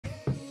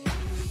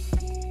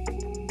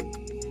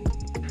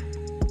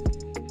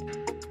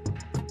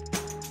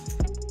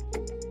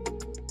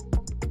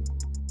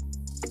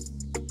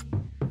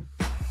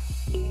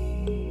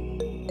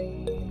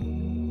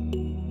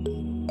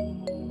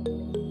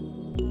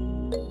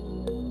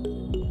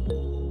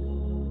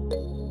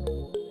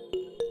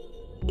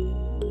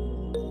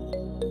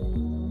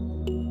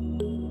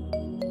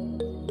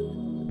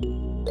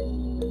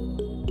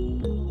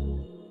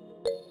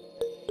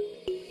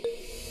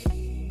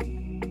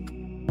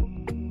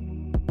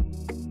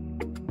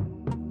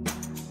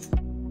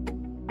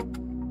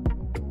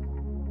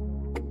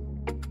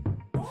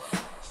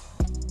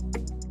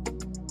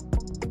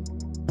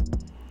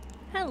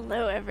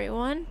Hello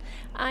everyone.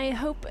 I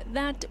hope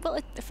that, well,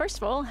 first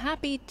of all,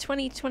 happy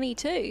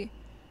 2022.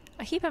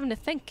 I keep having to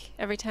think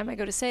every time I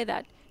go to say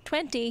that.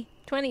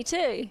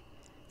 2022.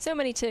 So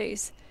many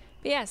twos.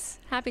 But yes,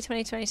 happy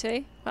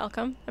 2022.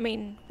 Welcome. I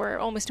mean, we're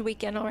almost a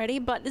week in already,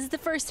 but this is the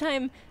first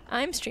time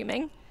I'm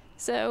streaming,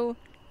 so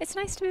it's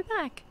nice to be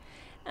back.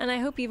 And I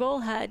hope you've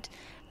all had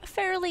a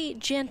fairly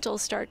gentle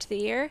start to the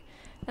year.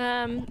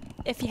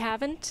 If you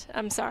haven't,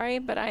 I'm sorry,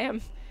 but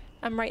I'm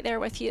right there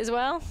with you as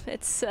well.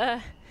 It's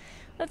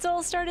let's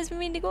all start as we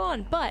mean to go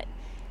on. But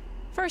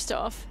first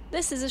off,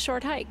 this is a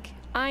short hike.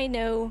 I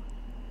know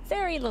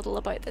very little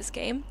about this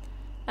game.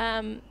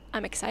 I'm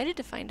excited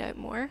to find out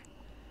more.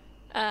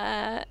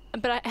 But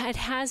it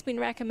has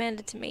been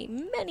recommended to me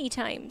many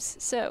times,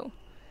 so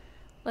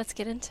let's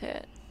get into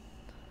it.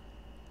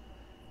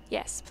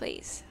 Yes,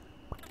 please.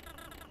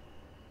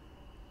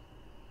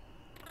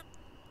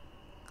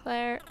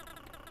 Claire,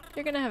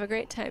 you're gonna have a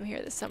great time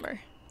here this summer,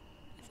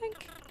 I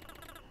think.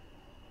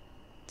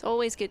 It's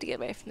always good to get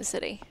away from the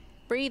city.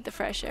 Breathe the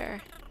fresh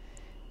air.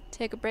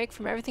 Take a break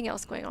from everything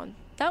else going on.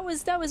 That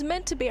was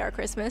meant to be our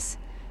Christmas.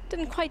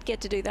 Didn't quite get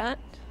to do that.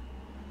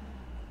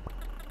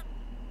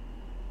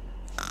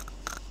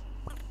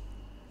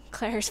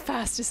 Claire's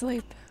fast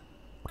asleep.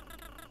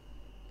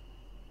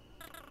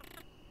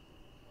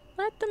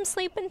 Let them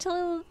sleep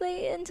until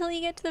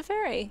you get to the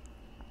ferry.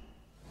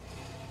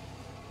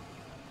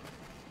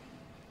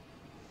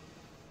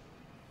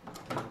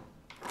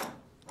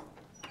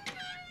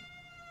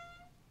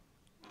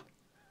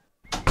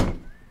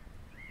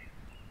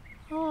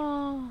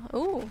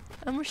 Oh,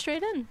 and we're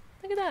straight in.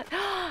 Look at that.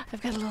 I've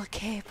got a little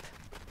cape.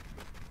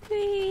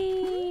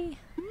 Whee!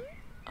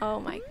 Oh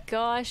my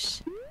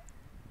gosh.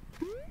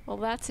 Well,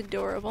 that's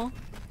adorable.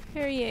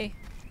 Here are you.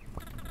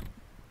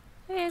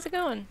 Hey, how's it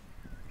going?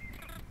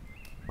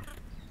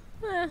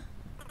 Well,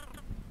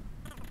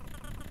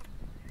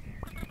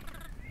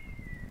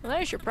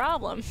 there's your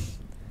problem.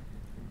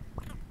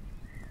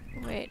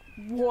 Wait,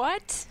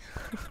 what?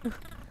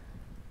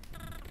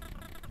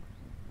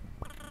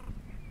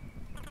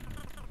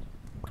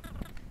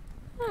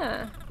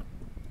 Huh.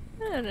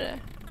 I don't know.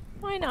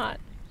 Why not?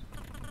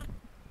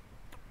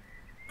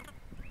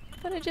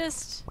 But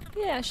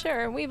yeah,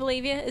 sure, we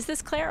believe you. Is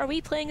this Claire? Are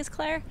we playing as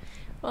Claire?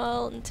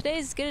 Well,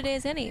 today's as good a day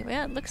as any.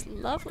 Yeah, it looks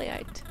lovely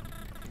out.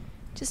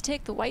 Just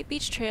take the White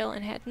Beach Trail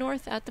and head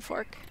north at the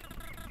fork.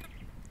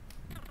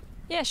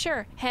 Yeah,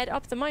 sure. Head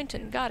up the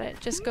mountain. Got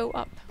it. Just go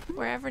up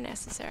wherever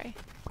necessary.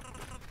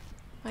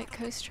 White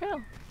Coast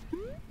Trail.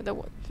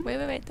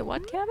 Wait. The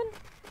what cabin?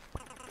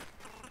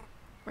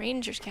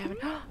 Ranger's cabin.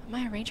 Am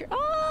I a ranger?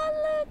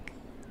 Oh, look!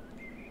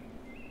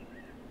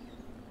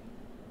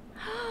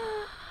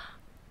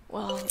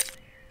 Well,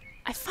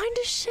 I find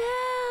a shell!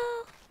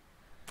 Oh,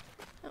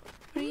 what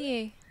are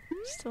you?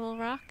 Just a little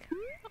rock?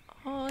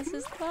 Oh, this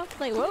is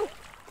lovely. Whoa!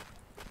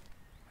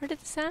 Where did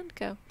the sand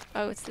go?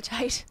 Oh, it's the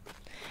tide.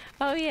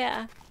 Oh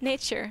yeah,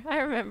 nature. I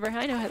remember.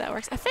 I know how that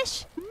works. A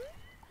fish!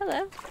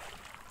 Hello.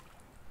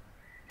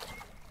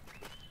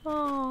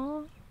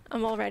 Oh,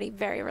 I'm already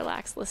very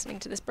relaxed listening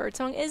to this bird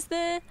song. Is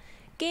the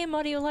game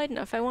audio loud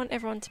enough? I want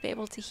everyone to be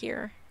able to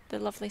hear the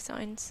lovely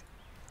sounds.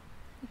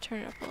 I'll turn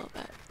it up a little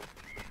bit.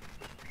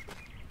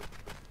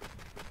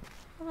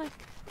 Oh, look.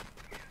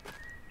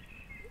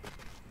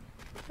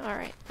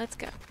 Alright, let's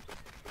go.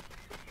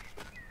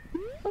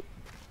 Whoop.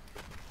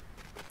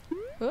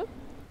 Whoop.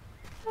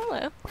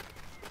 Hello.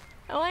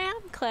 Oh, I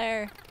am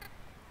Claire.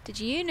 Did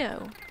you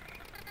know?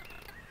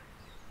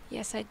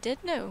 Yes, I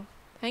did know.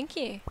 Thank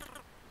you.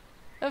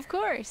 Of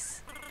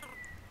course.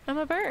 I'm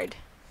a bird.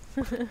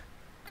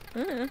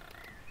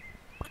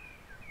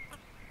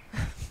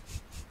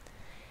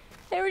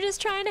 They were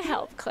just trying to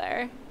help,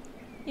 Claire.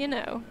 You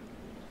know.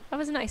 That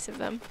was nice of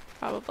them,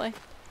 probably.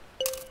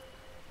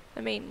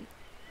 I mean,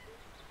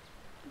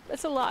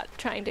 it's a lot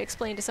trying to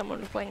explain to someone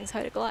with wings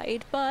how to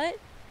glide, but...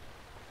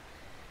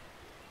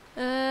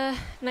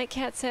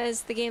 Nightcat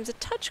says the game's a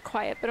touch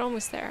quiet, but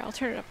almost there. I'll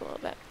turn it up a little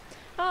bit.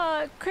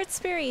 Crit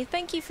Speary,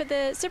 thank you for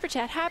the super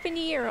chat. Happy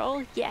New Year,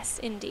 all. Yes,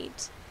 indeed.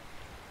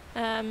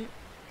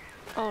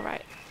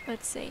 Alright,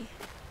 let's see.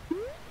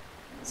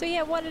 So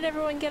yeah, what did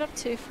everyone get up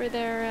to for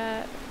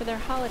their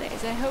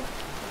holidays? I hope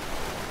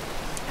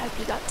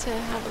you got to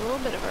have a little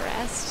bit of a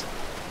rest.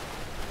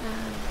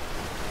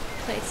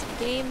 Played some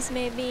games,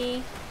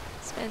 maybe.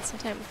 Spent some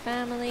time with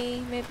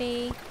family,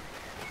 maybe.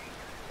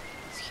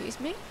 Excuse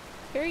me?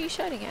 Who are you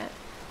shouting at?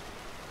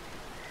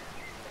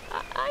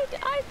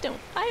 I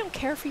don't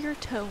care for your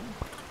tone.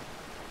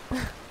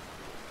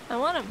 I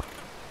want him.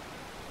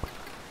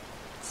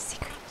 It's a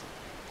secret.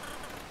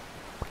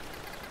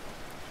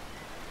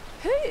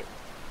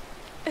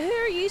 Who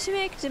are you to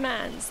make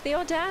demands? The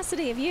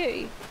audacity of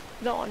you,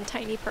 dawn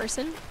tiny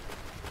person.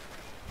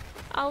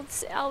 I'll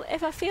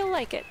if I feel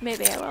like it,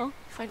 maybe I will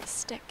find a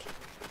stick.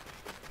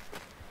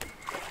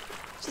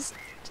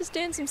 Just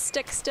doing some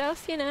stick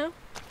stuff, you know.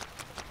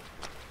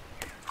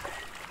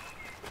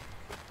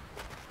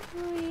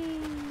 Whee.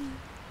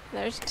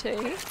 There's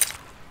two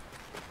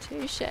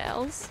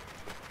shells.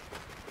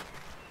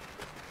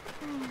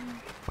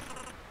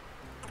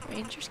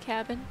 Ranger's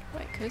cabin,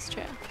 White Coast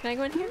Trail. Can I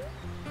go in here?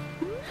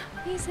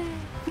 Easy.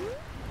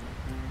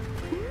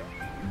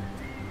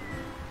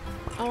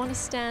 I want to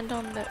stand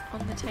on the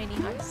tiny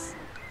house.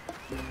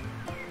 I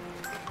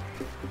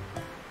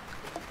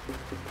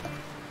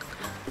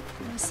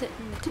want to sit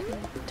in the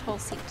tall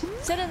seat.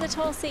 Sit in the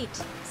tall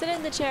seat. Sit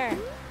in the chair.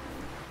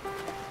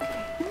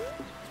 Okay.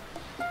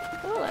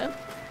 Oh, hello.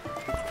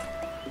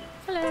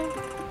 Hello.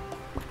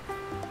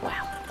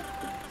 Wow.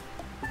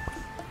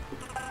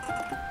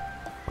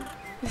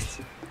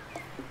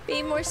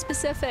 Be more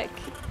specific.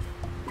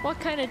 What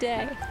kind of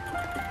day?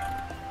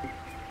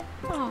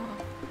 Oh.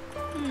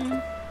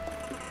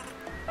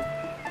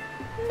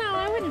 No,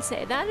 I wouldn't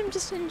say that. I'm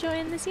just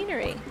enjoying the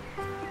scenery.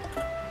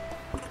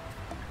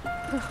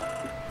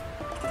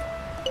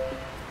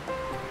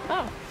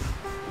 Oh.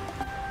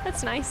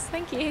 That's nice.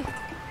 Thank you.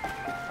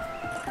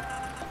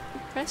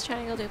 Press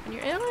triangle to open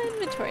your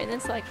inventory and then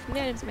select from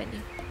the items menu.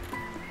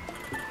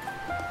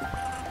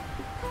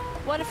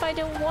 What if I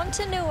don't want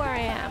to know where I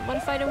am? What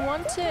if I don't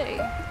want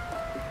to?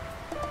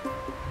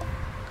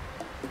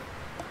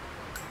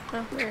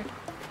 Oh, weird.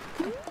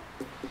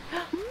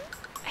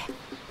 Okay.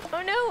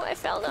 Oh no, I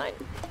fell down.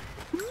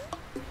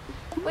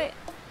 Wait.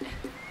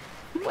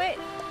 Wait.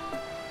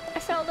 I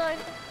fell down.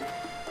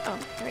 Oh,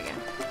 here we go.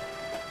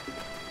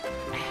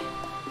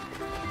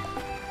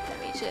 Let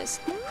me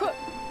just... Whoop.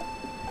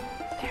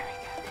 There we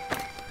go.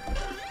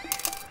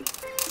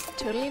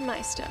 Totally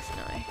my stuff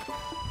now.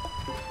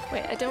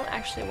 Wait, I don't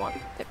actually want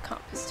the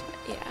compass to...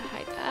 Yeah,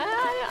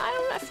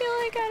 I feel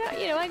like I don't...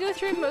 You know, I go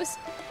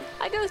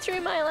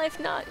through my life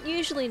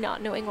usually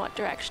not knowing what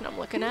direction I'm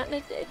looking at,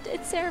 and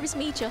it serves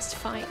me just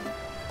fine.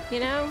 You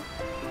know?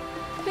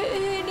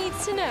 Who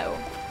needs to know?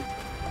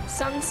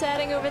 Sun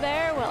setting over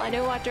there? Well, I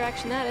know what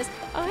direction that is.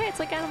 Oh, hey, it's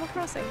like Animal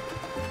Crossing.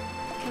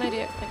 Can I do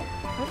it? Like,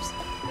 oops.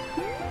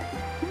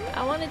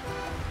 I want to...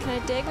 Can I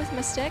dig with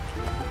my stick?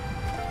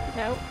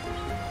 No.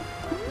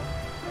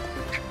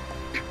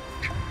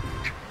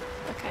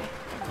 Okay,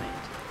 never mind.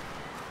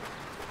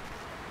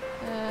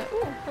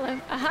 Ooh, hello.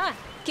 Aha!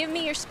 Give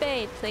me your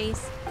spade,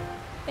 please.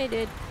 Hey,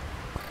 dude.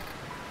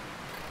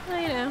 Oh,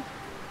 you know.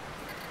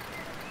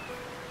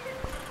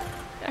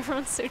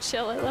 Everyone's so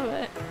chill, I love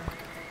it.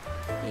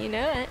 You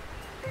know it.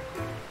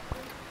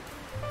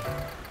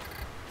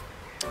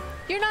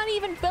 You're not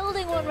even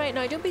building one right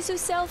now, don't be so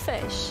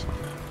selfish.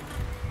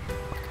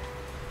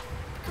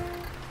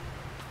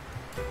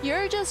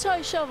 You're just how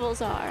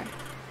shovels are.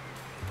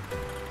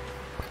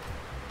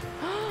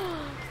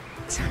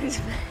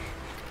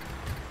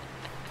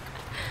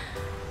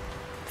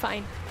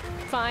 Fine.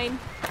 Fine.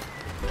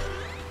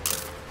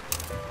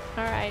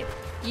 Alright.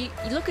 You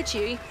look at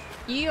you.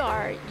 You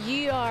are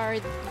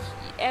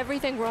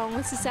everything wrong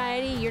with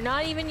society. You're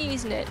not even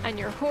using it and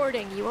you're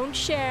hoarding. You won't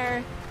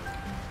share.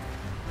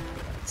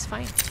 It's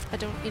fine. I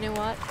don't, you know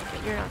what?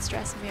 You're not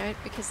stressing me out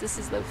because this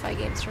is lo-fi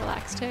games to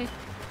relax to.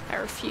 I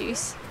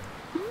refuse.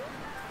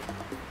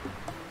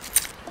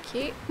 Thank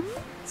you.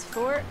 It's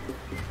 4.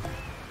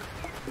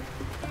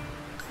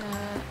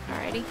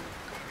 Alrighty.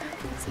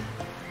 What's that?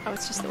 Oh,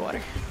 it's just the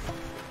water.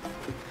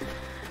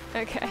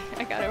 Okay,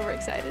 I got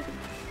overexcited.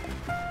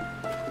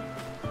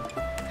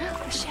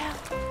 A shell!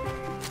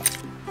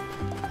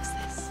 What's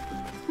this?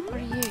 What are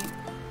you?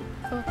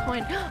 Oh, a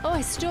coin. Oh,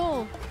 I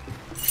stole!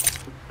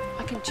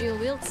 I can dual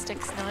wield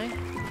sticks now.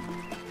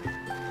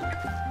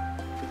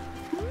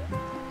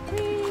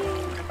 Whee!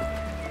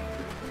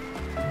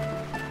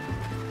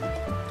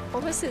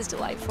 Well, this is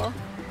delightful.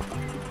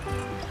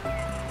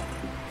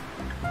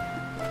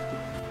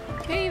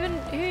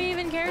 Who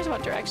even cares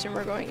what direction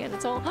we're going in?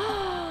 It's all...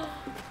 I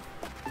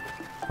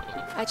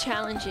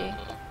challenge you.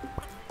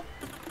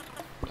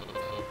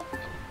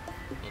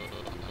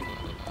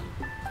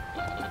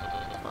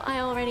 Well,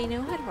 I already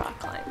know how to rock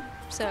climb,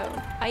 so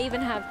I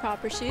even have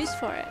proper shoes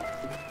for it.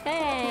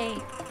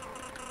 Hey!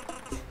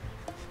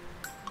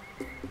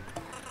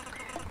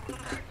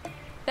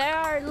 There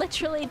are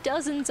literally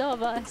dozens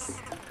of us.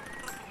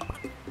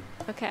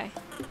 Okay.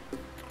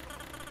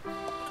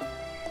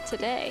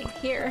 Today,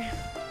 here,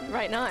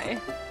 right now.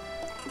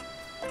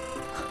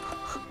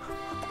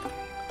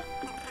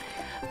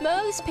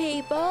 Most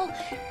people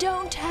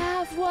don't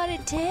have what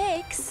it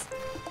takes.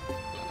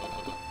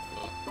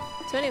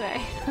 So anyway,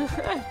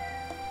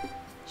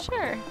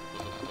 sure.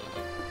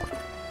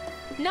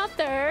 Not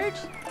third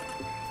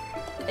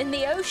in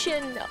the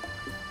ocean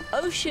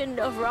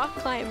of rock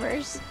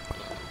climbers.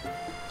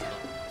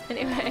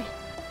 Anyway,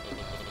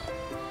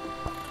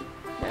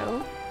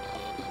 no.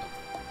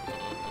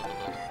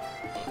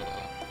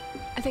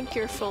 I think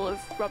you're full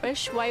of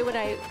rubbish. Why do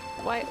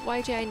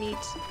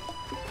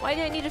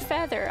I need a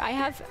feather? I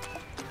have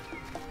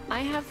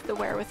the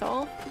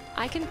wherewithal.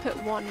 I can put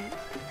one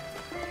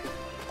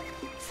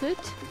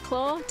foot,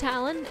 claw,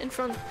 talon in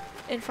front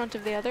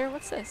of the other.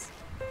 What's this?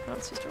 Oh,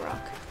 it's just a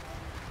rock.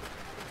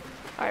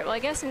 Alright, well I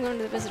guess I'm going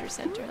to the visitor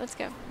center. Let's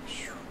go.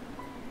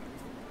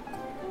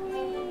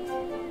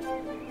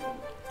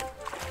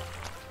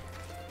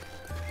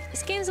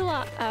 This game's a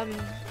lot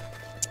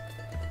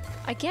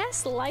I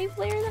guess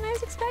livelier than I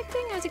was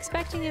expecting. I was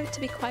expecting it to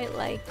be quite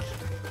like,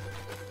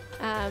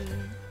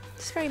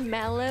 just very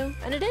mellow,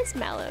 and it is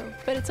mellow,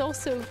 but it's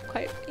also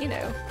quite, you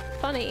know,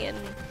 funny and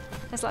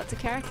has lots of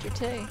character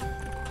too.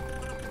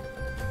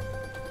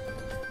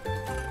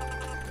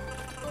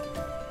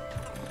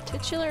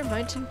 Titular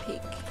Mountain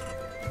Peak.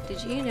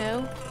 Did you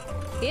know?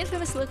 The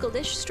infamous local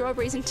dish,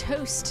 strawberries and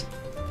toast.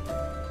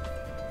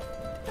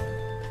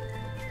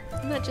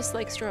 Isn't that just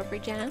like strawberry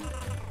jam?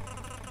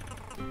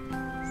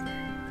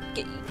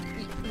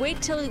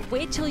 Wait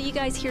till you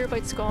guys hear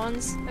about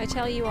scones. I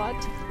tell you what.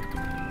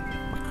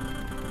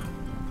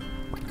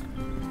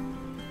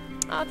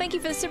 Oh, thank you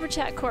for the super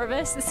chat,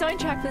 Corvus. The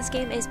soundtrack for this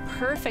game is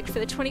perfect for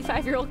the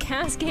 25-year-old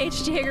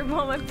cask-aged Jaeger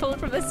bomb I pulled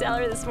from the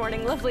cellar this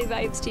morning. Lovely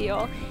vibes to you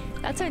all.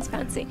 That sounds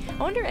fancy. I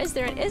wonder, is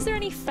there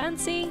any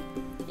fancy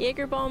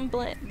Jaeger bomb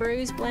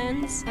brews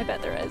blends? I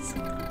bet there is.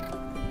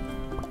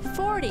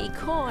 40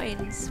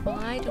 coins. Well,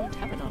 I don't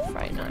have enough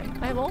right now.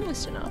 I have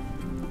almost enough.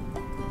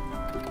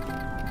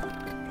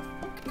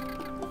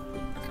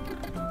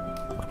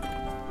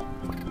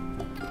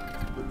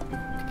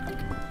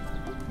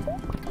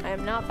 I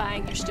am not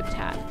buying your stupid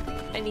hat.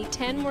 I need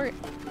 10 more.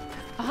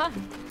 Aha!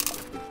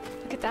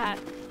 Look at that.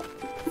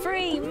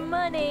 Free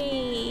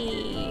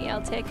money!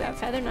 I'll take that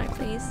feather now,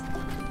 please.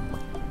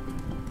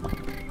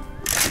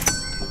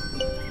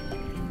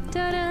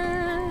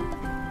 Ta-da!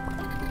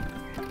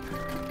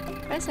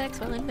 Press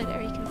X while in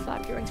midair. You can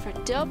flap your wings for a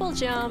double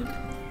jump.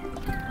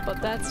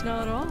 But that's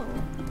not all.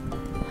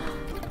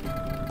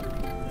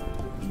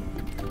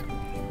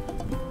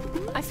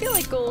 I feel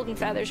like golden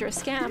feathers are a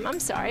scam. I'm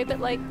sorry, but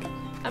like,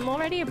 I'm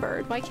already a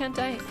bird. Why can't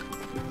I?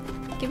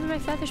 Give me my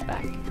feathers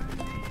back.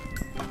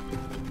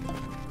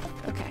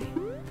 Okay.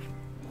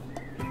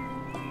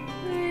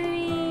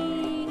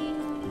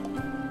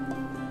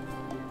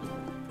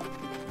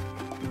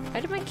 Why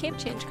did my cape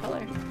change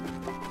color?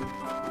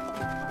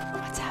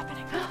 What's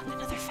happening?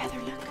 Another feather,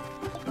 look.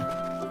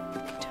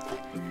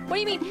 What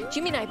do you mean? Do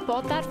you mean I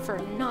bought that for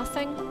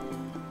nothing?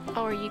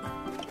 Oh, are you...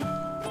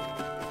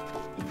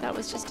 That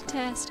was just a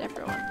test,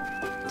 everyone.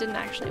 Didn't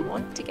actually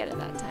want to get it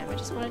that time. I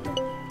just wanted to...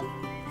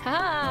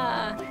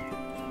 Ha!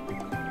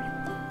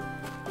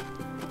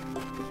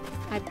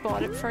 I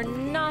bought it for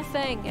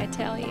nothing, I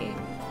tell you.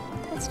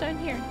 What's down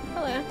here?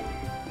 Hello.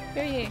 Who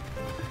are you?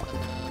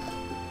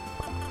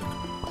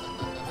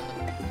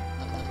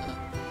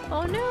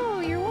 Oh no,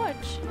 your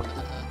watch.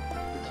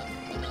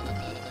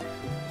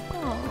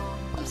 Oh,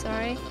 I'm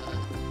sorry.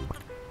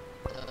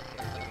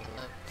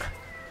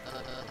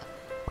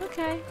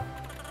 Okay.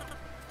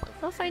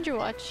 I'll find your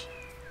watch.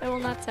 I will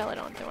not sell it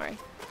on, don't worry.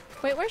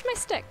 Wait, where's my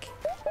stick?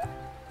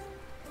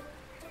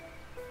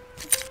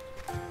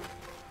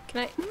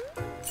 Can I...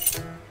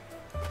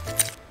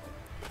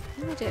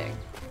 What am I doing?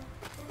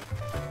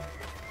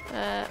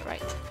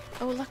 Right.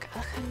 Oh, look,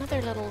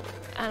 another little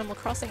Animal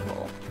Crossing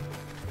hole.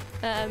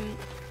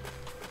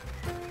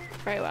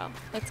 Very well.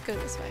 Let's go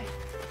this way.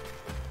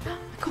 A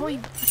coin!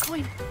 A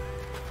coin!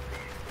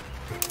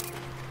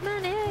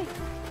 Money!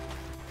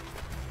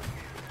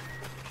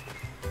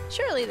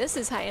 Surely this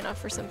is high enough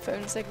for some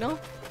phone signal.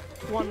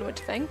 One would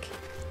think.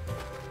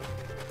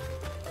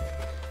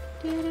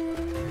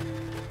 There's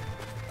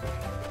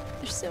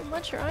so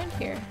much around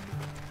here.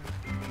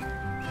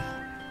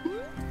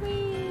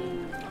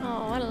 Whee!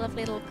 Oh, what a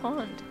lovely little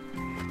pond.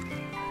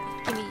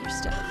 Give me your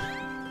stuff.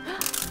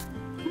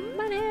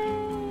 Money!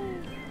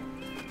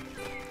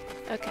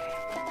 Okay.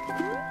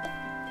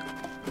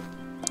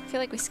 I feel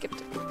like we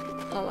skipped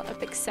a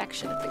big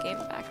section of the game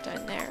back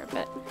down there,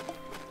 but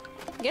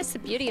I guess the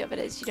beauty of it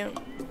is you don't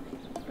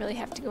really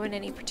have to go in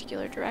any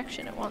particular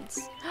direction at once.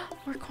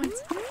 More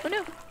coins! Oh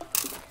no!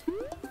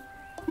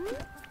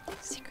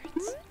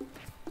 Secrets.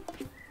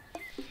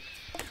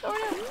 Oh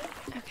no!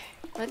 Okay,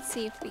 let's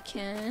see if we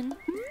can...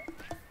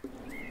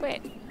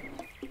 Wait.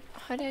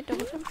 How did I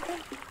double jump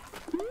again?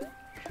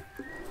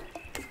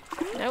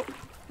 Nope.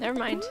 Never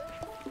mind.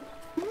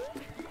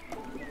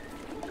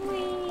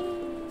 Whee!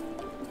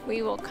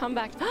 We will come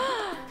back.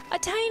 A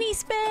tiny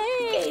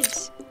spade!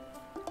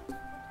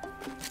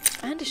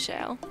 And a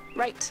shell.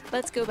 Right,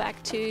 let's go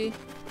back to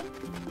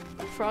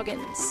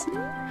Froggins.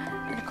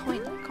 And a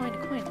coin, a coin,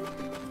 a coin.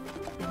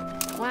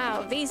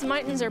 Wow, these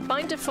mountains are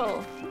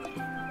bountiful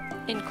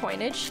in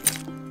coinage.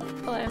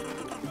 Hello.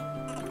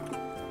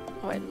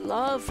 Oh, I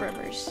love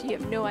rumors. You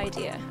have no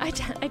idea. I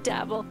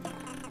dabble.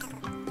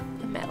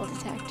 A metal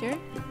detector.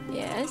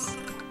 Yes.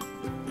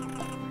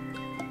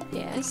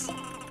 Yes.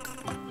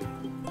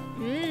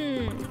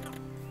 Mmm.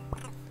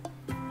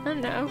 I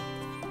don't know.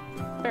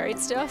 Buried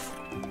stuff.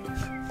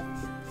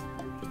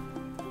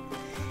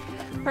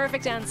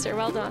 Perfect answer.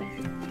 Well done.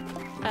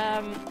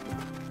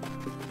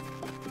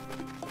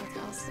 What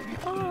else is there?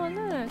 Oh,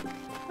 look.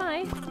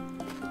 Hi.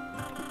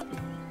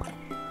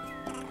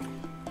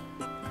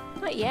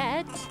 Not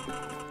yet.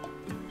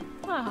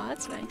 Oh,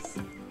 that's nice.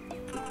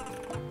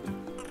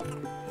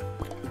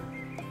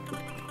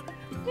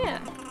 Yeah.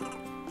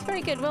 It's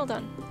very good. Well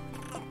done.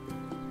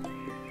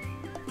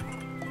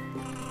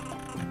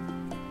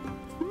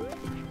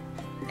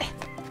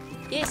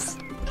 Yes.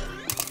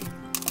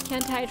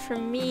 can't hide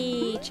from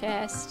me,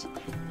 chest.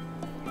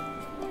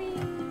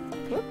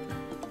 Whoop.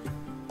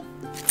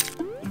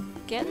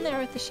 Getting there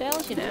with the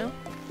shells, you know.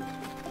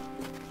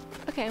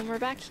 Okay, and we're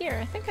back here.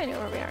 I think I know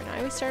where we are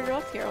now. We started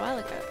off here a while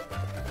ago.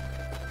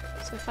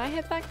 So if I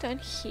head back down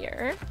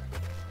here...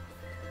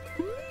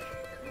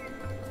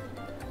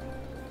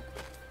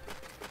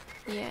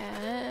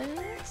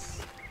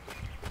 Yes.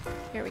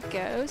 Here we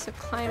go. So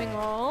climbing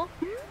wall.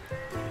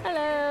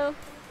 Hello.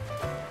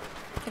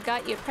 I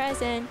got you a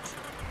present.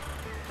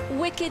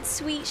 Wicked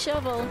sweet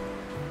shovel.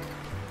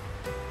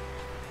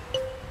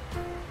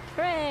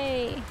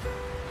 Hooray!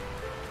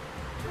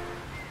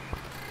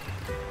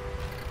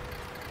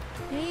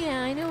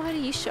 Yeah, I know how to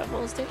use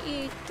shovels.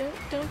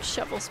 Don't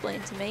shovel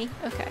splain to me.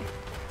 Okay.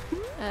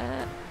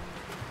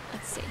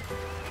 Let's see.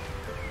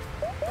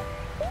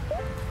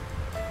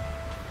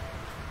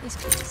 These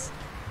pieces.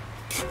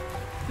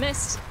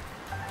 Missed.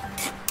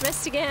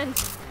 Missed again.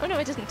 Oh no,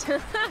 I didn't.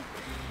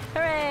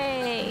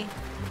 Hooray!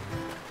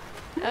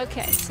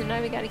 Okay, so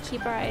now we gotta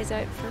keep our eyes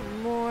out for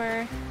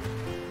more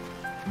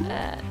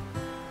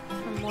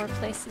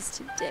places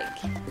to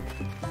dig.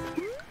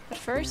 But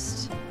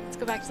first, let's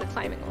go back to the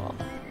climbing wall.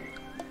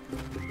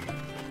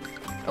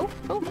 Oh,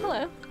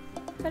 hello.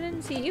 I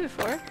didn't see you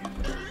before.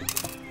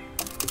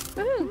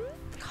 Woohoo!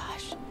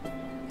 Gosh,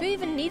 who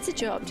even needs a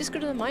job? Just go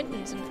to the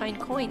mountains and find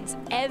coins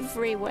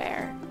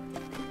everywhere.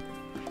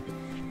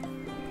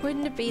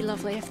 Wouldn't it be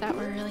lovely if that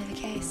were really the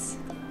case?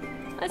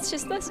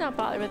 Let's not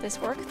bother with this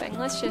work thing.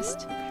 Let's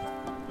just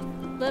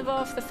live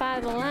off the fat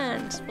of the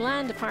land.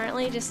 Land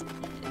apparently just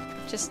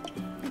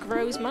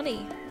grows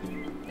money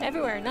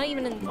everywhere. Not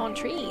even on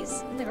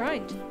trees, in the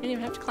ground. You don't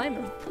even have to climb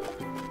them.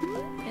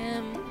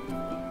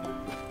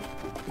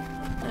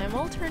 I'm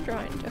all turned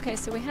around. Okay,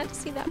 so we had to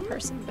see that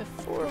person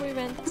before we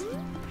went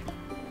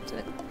to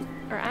the,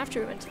 or after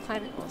we went to the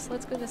climbing wall. So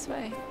let's go this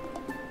way.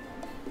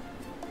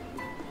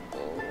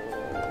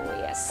 Oh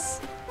yes,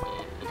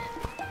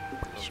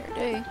 sure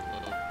do.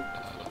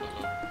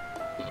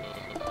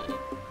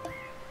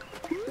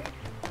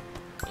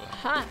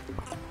 Ha!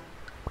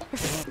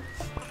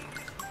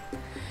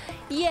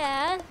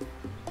 Yeah,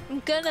 I'm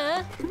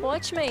gonna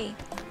watch me.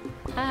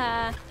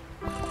 Haha.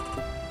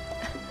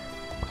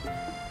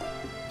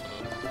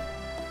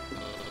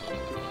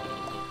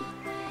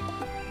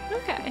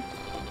 Okay.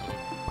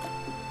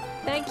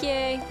 Thank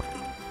you.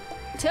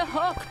 To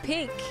Hawk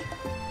Peak.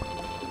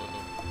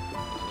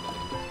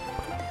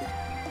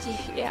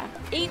 Yeah.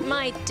 Eat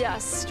my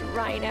dust,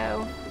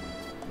 rhino.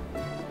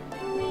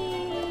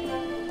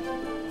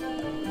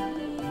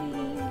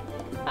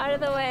 Out of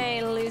the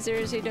way,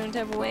 losers who don't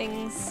have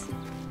wings.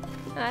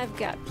 I've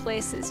got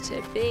places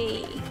to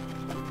be.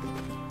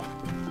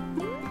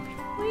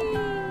 Whee!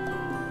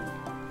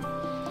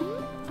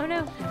 Oh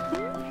no.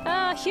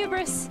 Ah,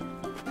 hubris.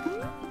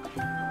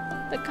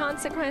 The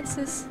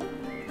consequences.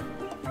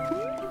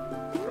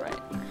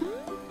 Right.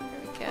 There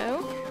we go.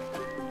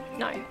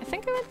 No, I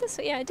think I went this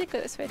way. Yeah, I did go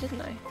this way,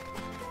 didn't I?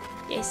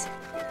 Yes.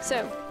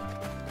 So,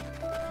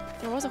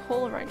 there was a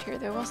hole around here,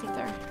 though, wasn't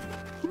there?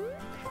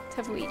 Let's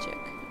have a wee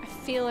joke. I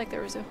feel like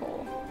there was a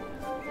hole.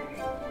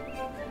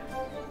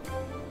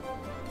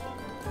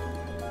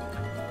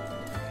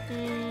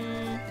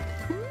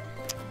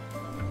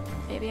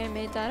 Maybe I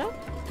made that up?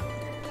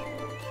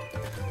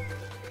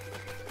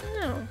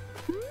 No.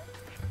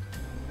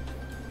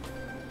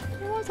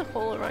 There was a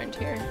hole around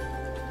here.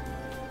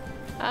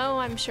 Oh,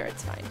 I'm sure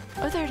it's fine.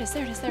 Oh, there it is,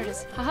 there it is, there it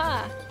is.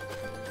 Haha!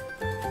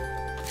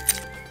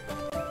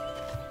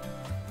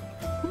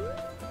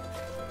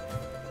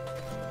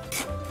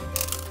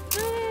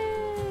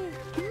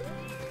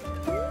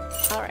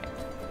 Alright.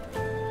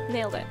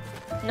 Nailed it.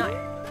 Now,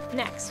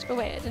 next. Oh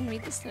wait, I didn't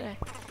read this today.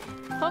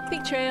 Hawk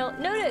Peak Trail.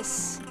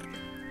 Notice!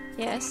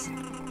 Yes.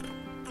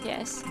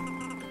 Yes.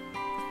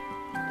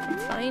 I'm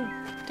fine.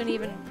 Don't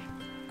even...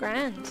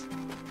 Grand.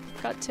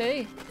 Got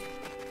two.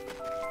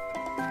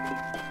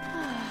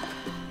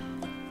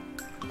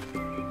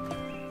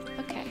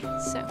 Okay,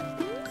 so.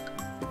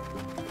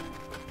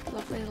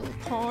 Lovely little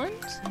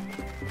pond.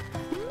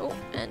 Oh,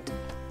 and...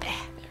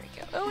 there we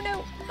go. Oh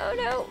no! Oh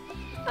no!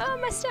 Oh,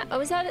 my stamina. Oh,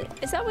 is that it?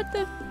 Is that what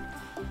the...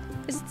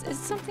 Is it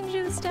something to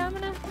do with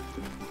stamina?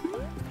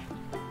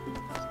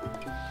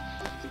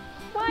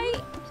 Why?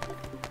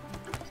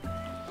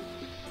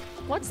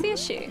 What's the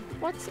issue?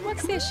 What's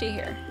the issue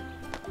here?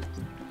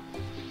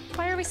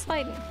 Why are we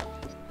sliding?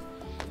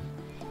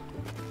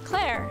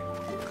 Claire!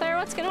 Claire,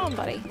 what's going on,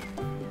 buddy?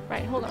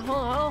 Right, hold on,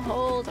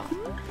 hold on.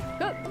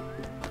 Oh.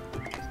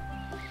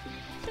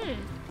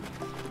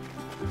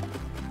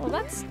 Well,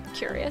 that's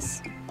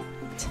curious.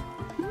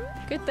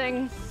 Good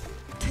thing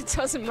it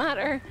doesn't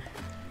matter.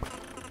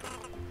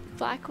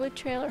 Blackwood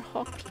Trail or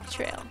Hawk Peak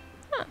Trail?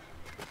 Huh.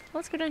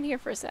 Let's go down here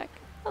for a sec.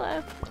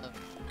 Hello.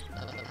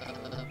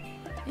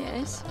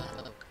 Yes.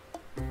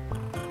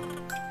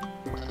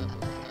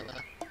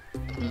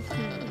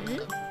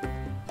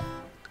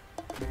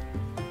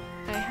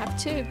 I have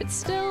two, but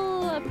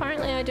still,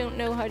 apparently I don't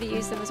know how to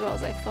use them as well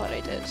as I thought I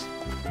did.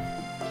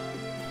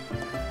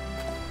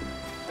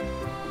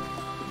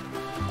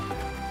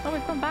 Oh,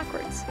 I've gone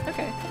backwards.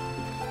 Okay.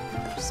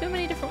 So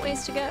many different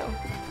ways to go.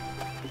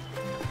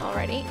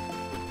 Alrighty.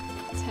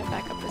 Let's head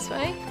back up this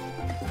way.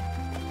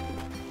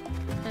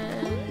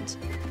 And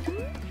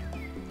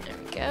there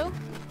we go.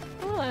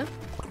 Oh, hello.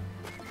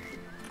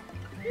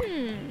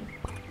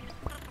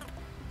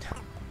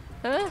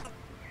 Huh?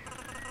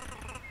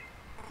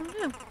 I don't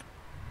know.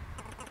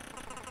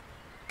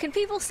 Can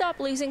people stop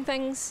losing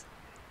things?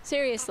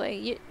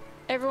 Seriously,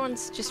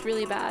 everyone's just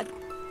really bad.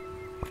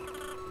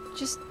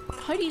 Just,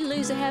 how do you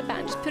lose a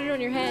headband? Just put it on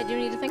your head, you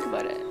don't need to think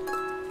about it.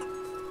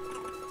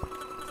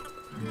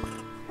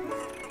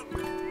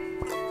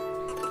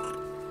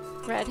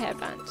 Red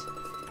headband.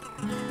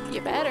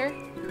 You better.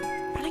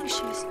 Running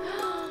shoes.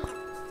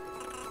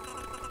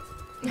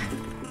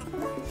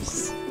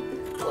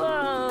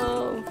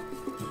 Whoa!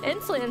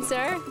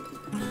 Influencer!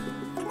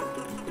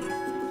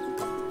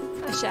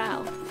 I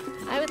shall.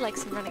 I would like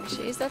some running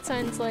shoes. That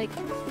sounds like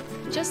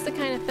just the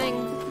kind of thing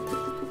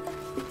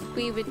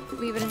we would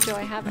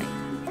enjoy having.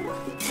 There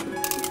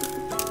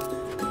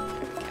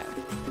we go.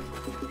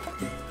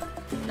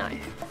 Now,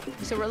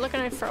 so we're looking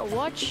out for a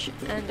watch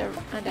and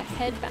a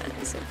headband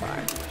so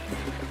far.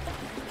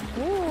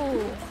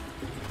 Ooh.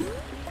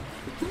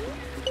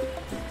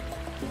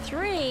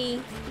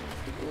 3.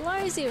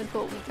 Lousy with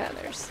golden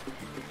feathers.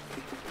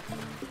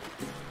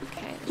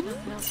 Okay, there's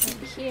nothing else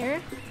over here.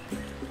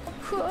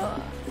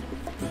 Whoa.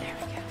 There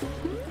we go.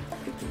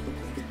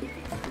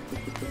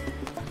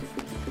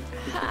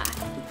 Ha!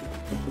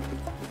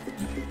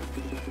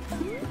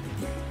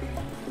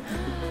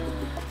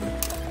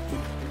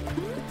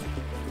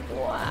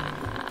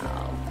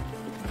 Wow.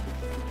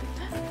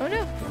 Oh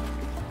no!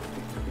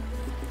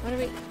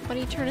 What are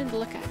you turning to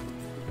look at?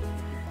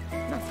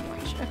 Nothing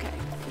much. Okay.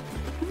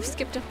 We've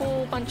skipped a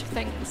whole bunch of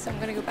things, so I'm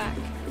gonna go back.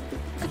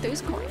 Look at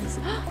those coins.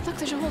 Look,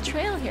 there's a whole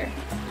trail here.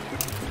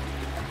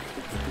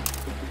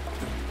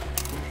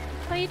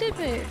 Oh, you did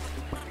move.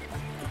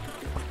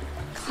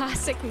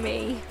 Classic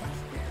me.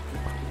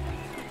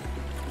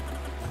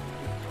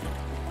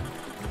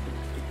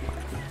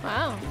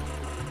 Wow.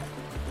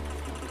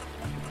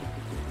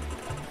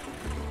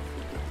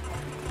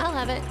 I'll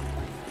have it.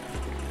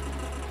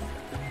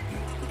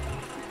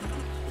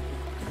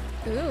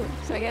 Ooh,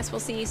 so I guess we'll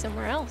see you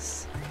somewhere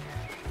else.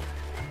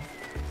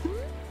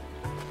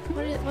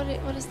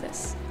 What is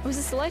this? Oh, is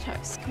this the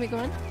lighthouse? Can we go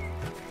in?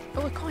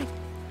 Oh, a coin.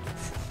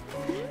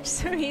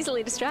 So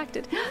easily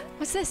distracted.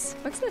 What's this?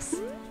 What's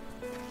this?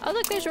 Oh,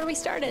 look, there's where we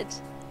started.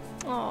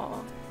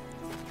 Oh,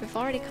 we've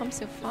already come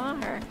so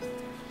far.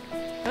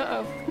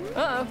 Uh-oh.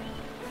 Uh-oh.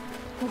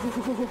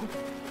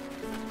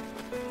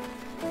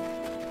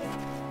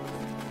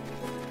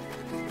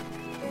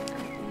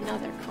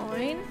 Another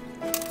coin.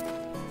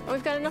 Oh,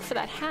 we've got enough for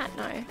that hat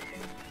now.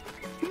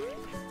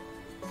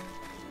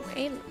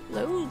 Ain't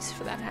loads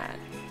for that hat.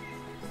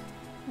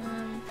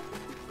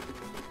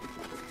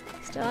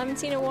 Still haven't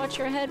seen a watch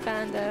or a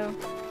headband though.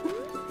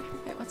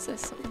 Wait, what's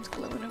this? Something's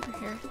glowing over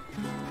here.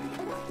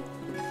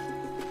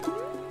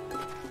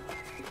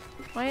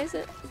 Why is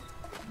it?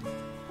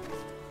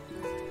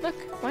 Look,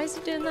 why is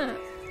it doing that?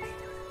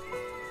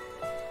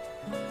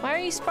 Why are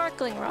you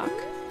sparkling, rock?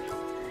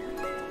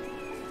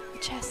 A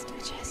chest, I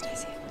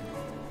see it.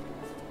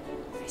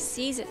 I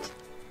seize it.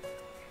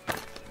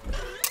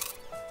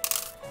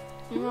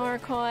 More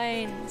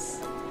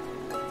coins.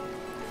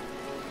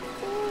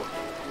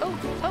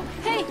 Oh,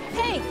 hey,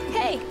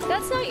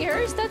 that's not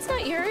yours, that's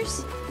not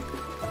yours.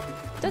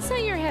 That's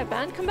not your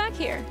headband, come back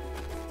here.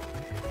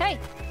 Hey.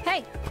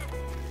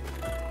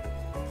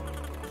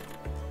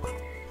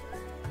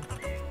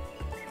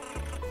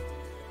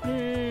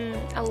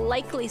 A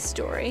likely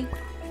story.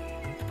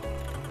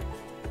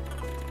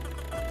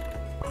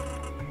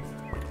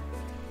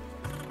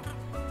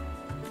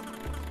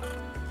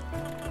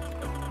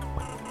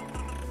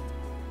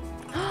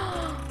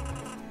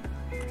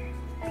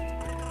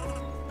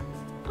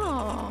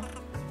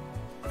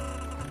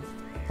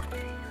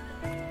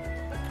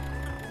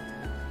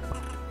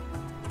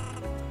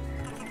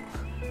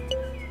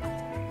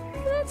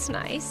 That's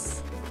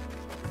nice.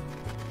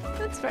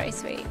 That's very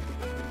sweet.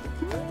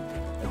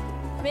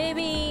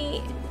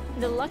 Maybe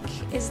the luck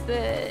is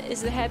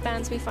the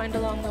headbands we find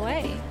along the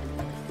way.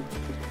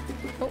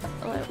 Oh,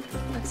 hello.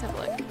 Let's have a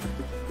look.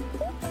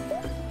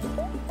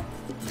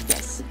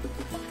 Yes.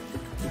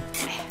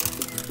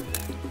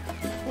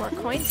 More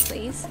coins,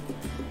 please.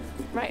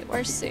 Right,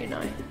 where's Sue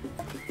now?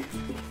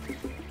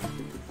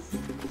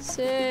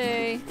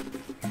 Sue.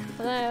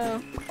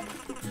 Hello.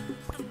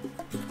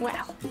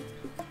 Well.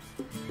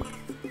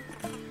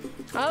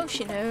 Oh,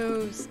 she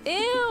knows.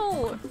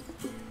 Ew!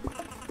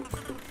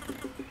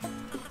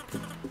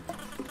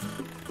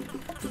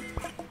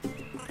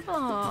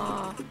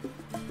 Aww.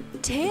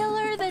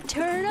 Taylor the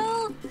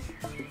turtle?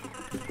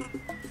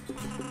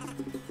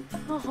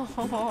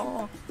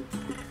 Oh,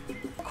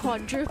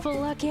 quadruple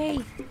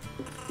lucky.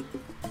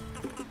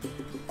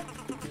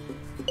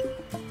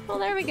 Well,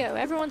 there we go.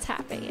 Everyone's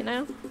happy, you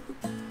know?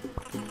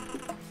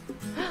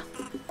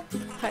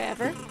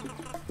 However.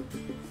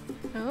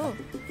 Oh.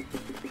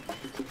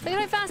 Look at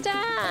how fast I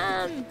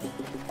am!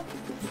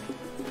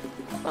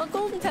 Well,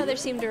 golden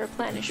feathers seem to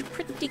replenish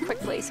pretty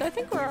quickly, so I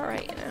think we're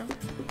alright, you know.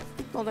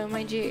 Although,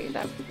 mind you,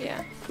 that,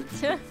 yeah.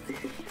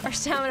 Our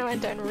stamina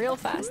went down real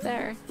fast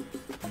there.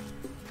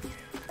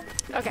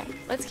 Okay,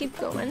 let's keep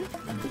going.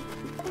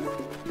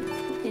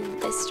 In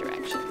this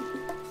direction.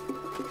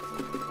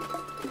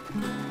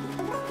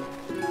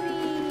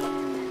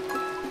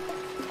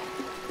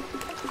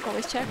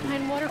 Always check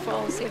behind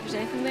waterfalls, see if there's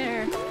anything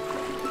there.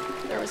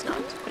 There was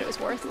not, but it was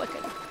worth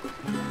looking.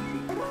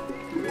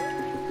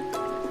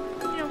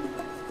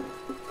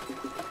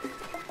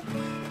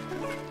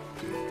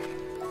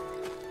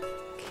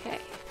 Okay.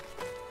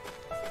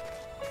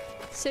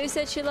 Sue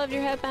said she loved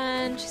your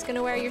headband. She's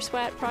gonna wear your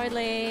sweat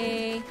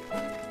proudly.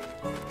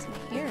 What's in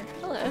here?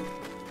 Hello.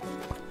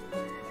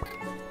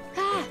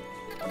 Ah!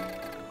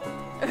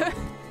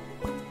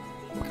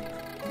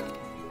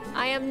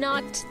 I am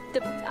not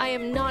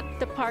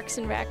the Parks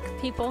and Rec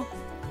people.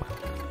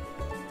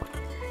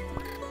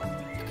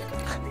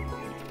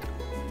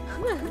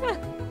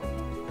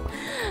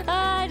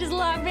 Just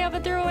lock me up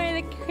and throw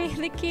away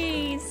the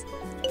keys.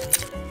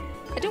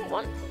 I don't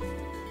want.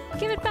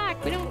 Give it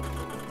back. We don't.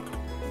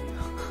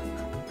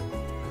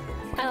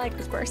 I like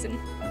this person.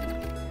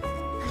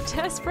 I'm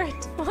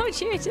desperate. What would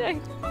you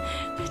do?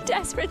 A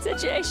desperate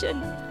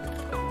situation.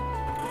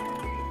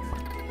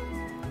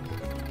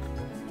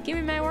 Give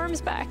me my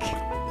worms back.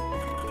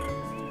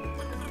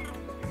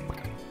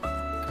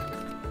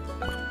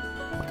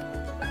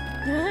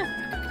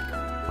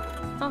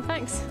 Oh,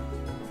 thanks.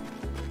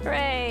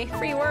 Hooray!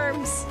 Free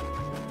worms!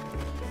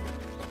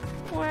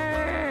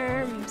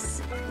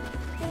 Worms!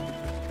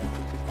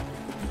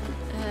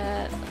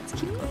 Let's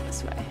keep going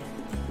this way.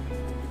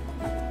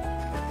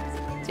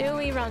 Do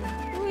we run?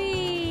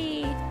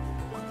 Whee!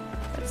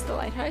 That's the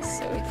lighthouse,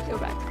 so we have to go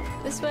back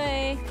this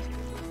way.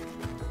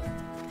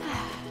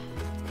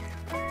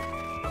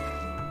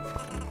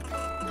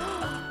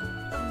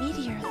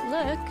 Meteor,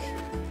 look!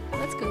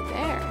 Let's go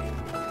there.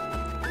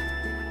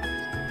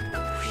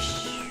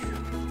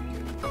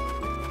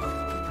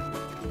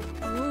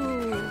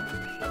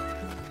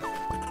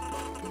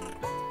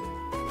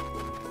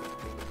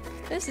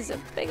 This is a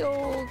big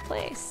old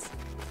place.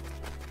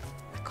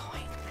 A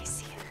coin, I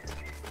see it.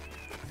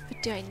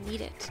 But do I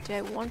need it? Do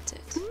I want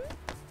it?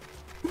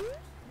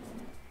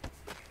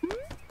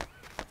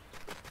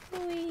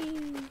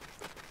 Whee.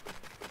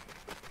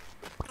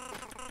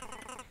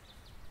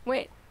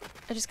 Wait,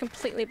 I just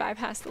completely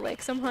bypassed the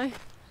lake somehow.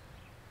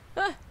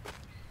 Ah!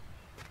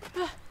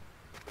 Ah!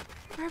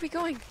 Where are we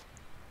going?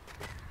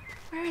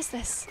 Where is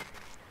this?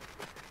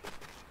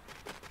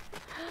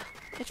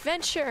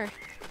 Adventure!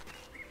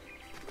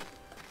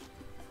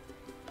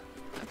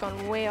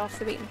 Gone way off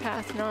the beaten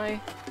path now.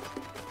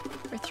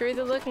 We're through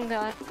the looking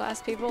glass,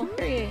 people.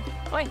 Here you.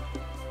 Oi!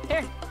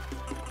 Here!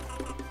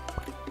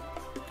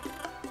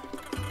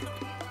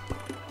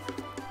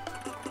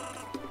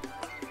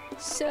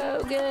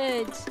 So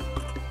good!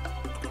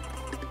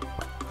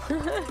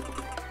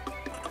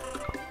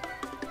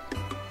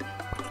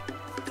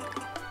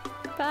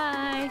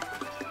 Bye!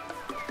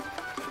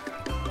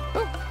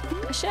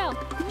 Oh! A shell!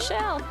 A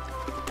shell!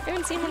 I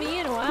haven't seen one of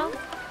you in a while.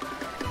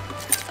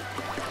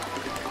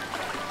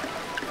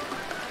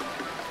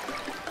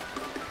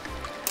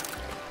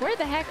 Where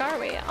the heck are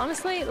we?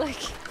 Honestly,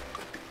 like,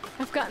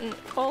 I've gotten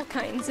all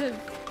kinds of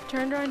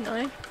turned around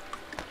now.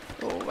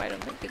 Oh, I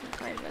don't think we can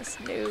climb this.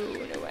 No,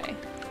 no way.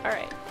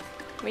 Alright.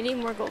 We need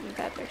more golden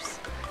feathers.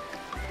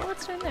 Oh,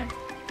 what's down there?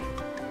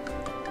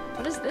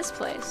 What is this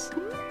place?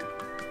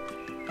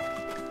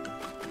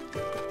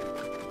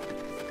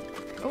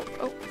 Oh,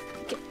 oh.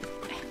 Get,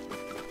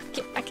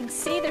 I can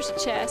see there's a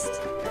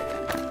chest.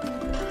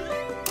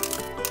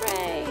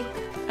 Hooray!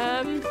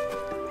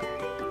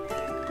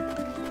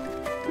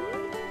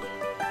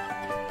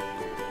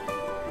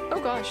 Oh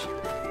gosh.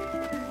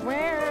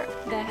 Where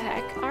the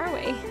heck are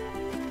we?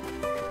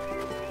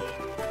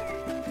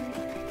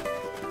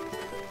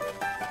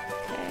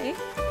 Okay.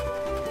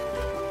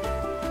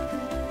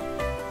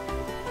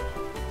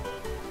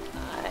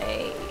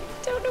 I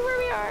don't know where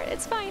we are.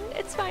 It's fine.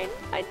 It's fine.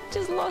 I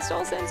just lost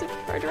all sense of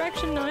our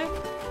direction now.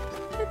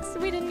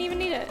 We didn't even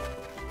need it.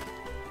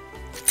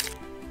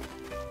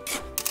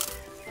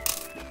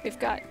 We've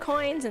got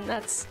coins and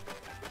that's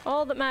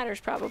all that matters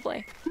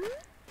probably.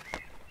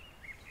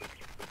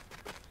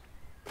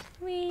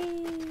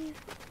 Whee!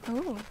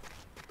 Oh,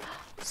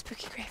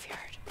 spooky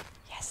graveyard.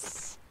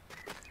 Yes.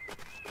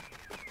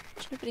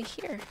 There's nobody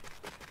here.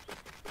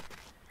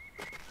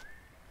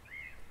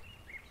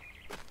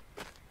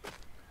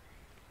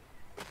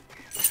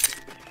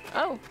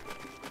 Oh.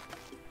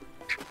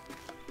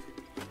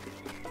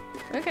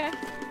 Okay.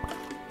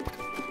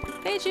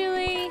 Hey,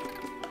 Julie.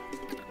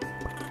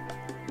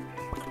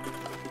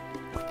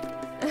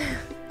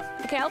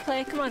 Okay, I'll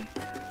play. Come on.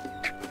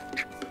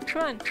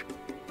 Come on.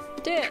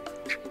 Do it.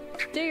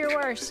 Do your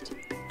worst.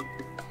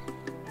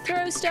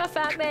 Throw stuff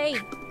at me,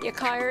 you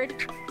coward.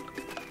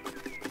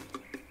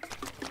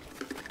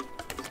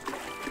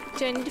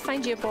 Do I need to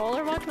find you a ball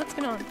or what? What's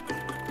going on?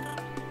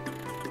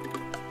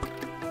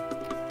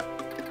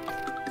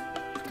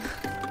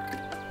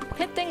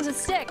 Hit things with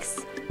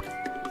sticks.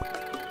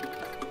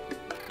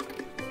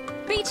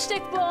 beach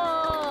stick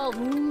ball!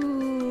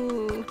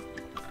 Ooh.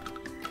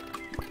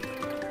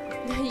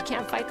 You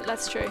can't fight that,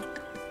 that's true.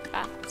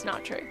 Ah, it's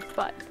not true,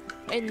 but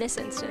in this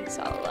instance,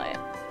 I'll allow it.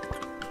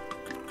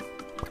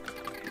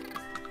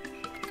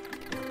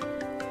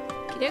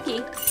 Okie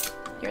dokie.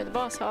 You're the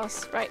boss,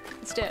 Hoss. Right,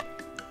 let's do it.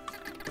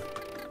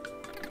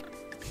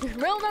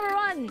 Rule number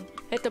 1!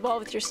 Hit the ball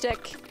with your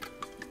stick.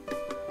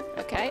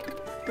 Okay.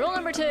 Rule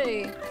number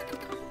 2.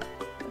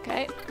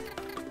 Okay.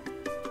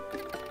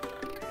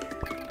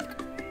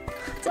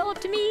 It's all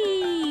up to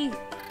me!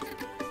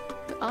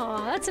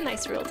 Oh, that's a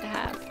nice rule to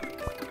have.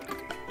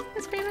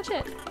 That's pretty much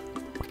it.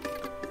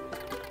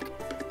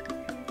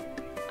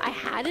 I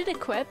had it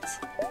equipped.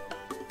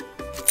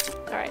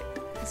 Alright,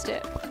 let's do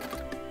it.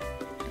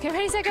 Okay,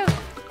 ready, set, go!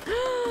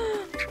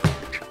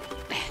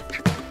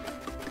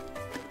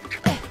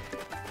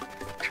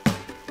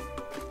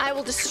 I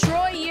will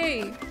destroy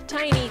you,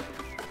 tiny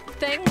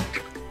thing.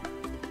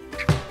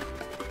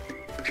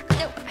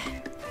 No.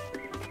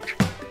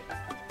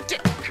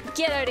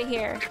 Get out of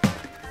here.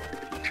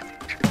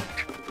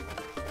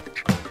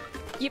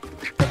 You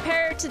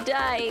prepare to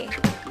die.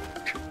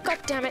 God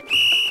damn it.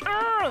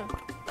 Oh!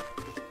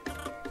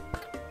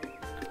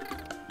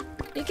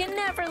 You can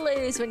never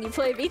lose when you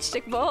play beach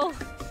stick ball.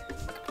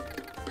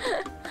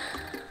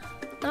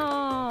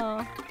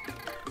 Oh.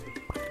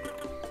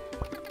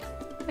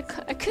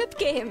 A coup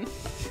game.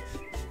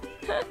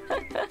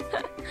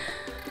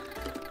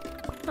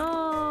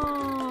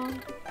 Oh.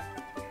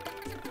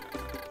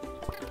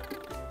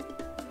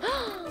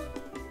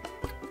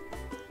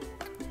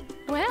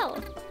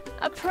 Well,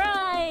 a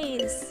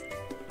prize!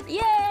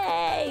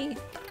 Yay!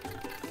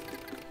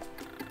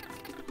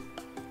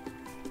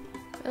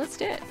 Let's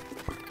do it.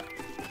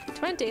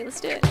 20,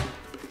 let's do it.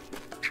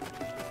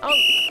 Oh.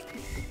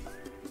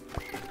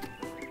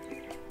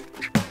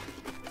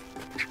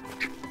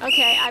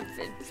 Okay,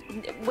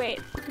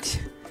 wait.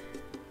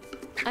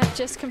 I've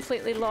just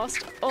completely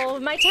lost all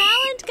of my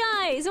talent,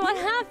 guys! What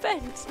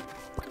happened?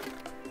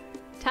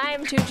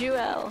 Time to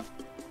duel.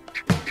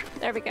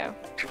 There we go.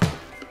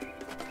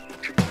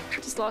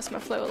 Just lost my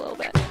flow a little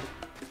bit.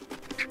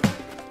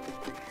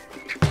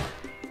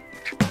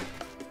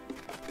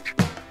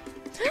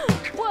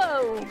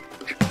 Whoa!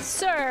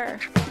 Sir!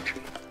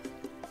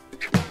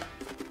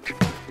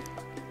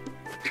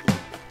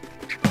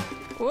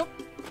 Whoop.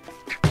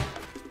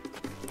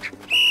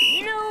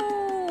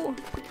 No!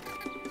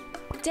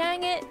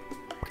 Dang it!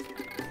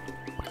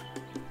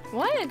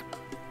 What?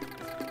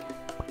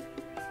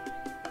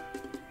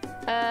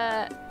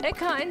 It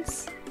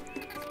counts.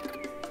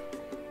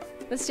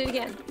 Let's do it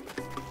again.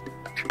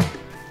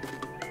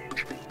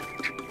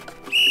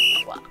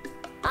 Well,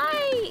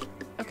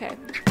 okay.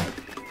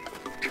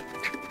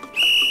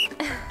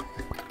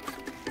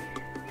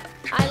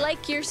 I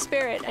like your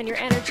spirit and your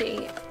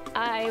energy.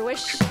 I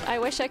wish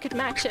I could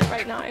match it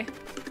right now.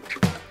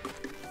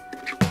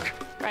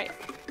 Right.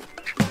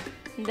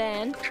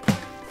 Then.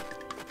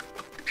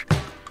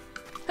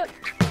 Hup.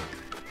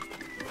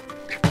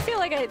 I feel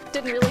like I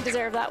didn't really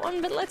deserve that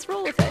one, but let's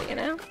roll with it, you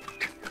know?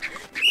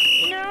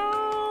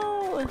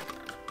 No!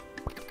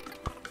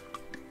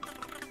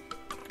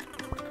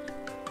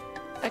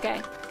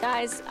 Okay,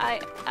 guys, I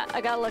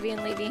gotta love you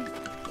and leave you,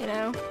 you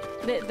know?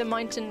 The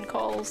mountain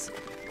calls.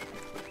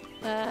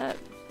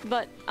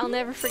 But I'll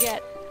never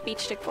forget beach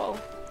stick ball.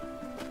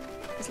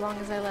 As long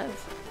as I live.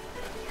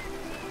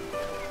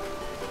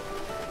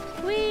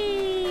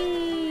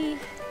 Whee!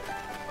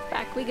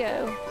 Back we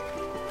go.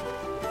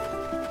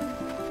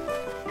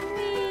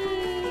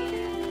 Whee!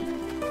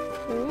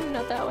 Ooh,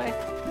 not that way.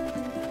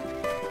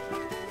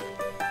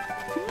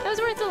 That was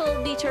worth a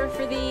little detour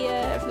for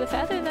the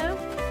feather, though.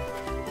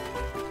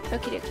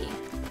 Okie dokie.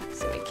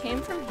 So we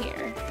came from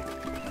here.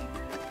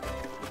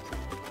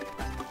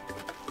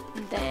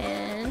 And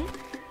then...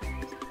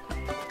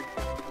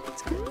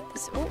 let's go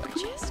this... oh, a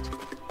chest.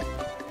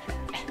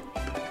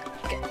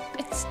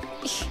 It's...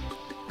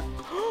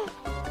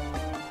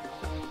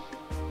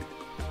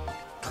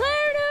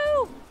 Claire,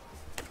 no!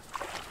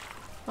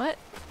 What?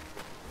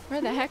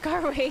 Where the heck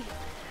are we?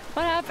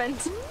 What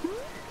happened?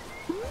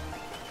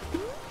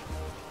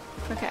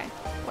 Okay,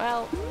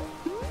 well...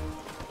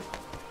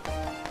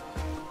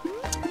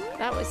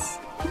 that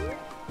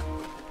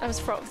was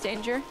fraught with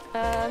danger.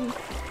 I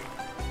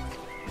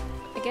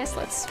guess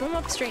let's swim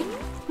upstream.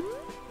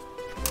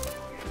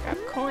 Grab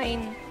a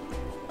coin.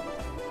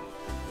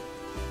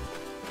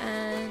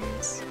 And...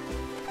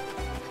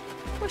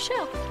 oh,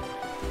 shell.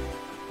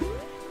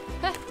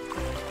 Ah.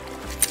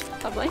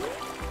 Lovely.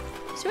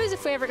 Suppose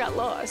if we ever got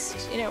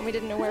lost, you know, and we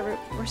didn't know where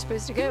we're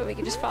supposed to go, we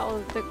could just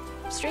follow the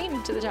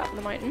stream to the top of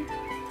the mountain.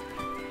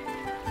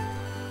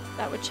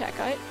 That would check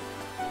out.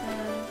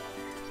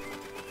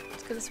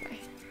 Let's go this way.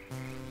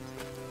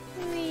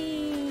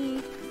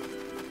 Whee!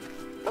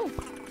 Oh!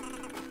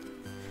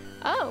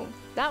 Oh!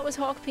 That was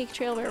Hawk Peak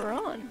Trail we were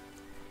on.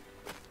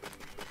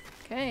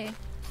 Okay.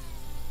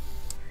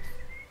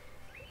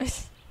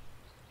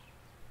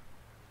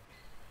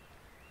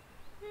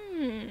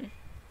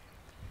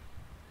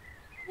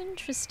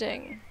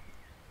 Interesting.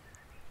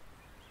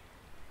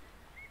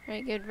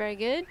 Very good, very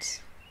good.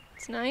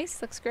 It's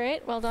nice, looks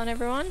great. Well done,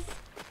 everyone.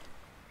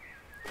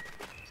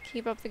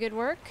 Keep up the good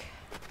work.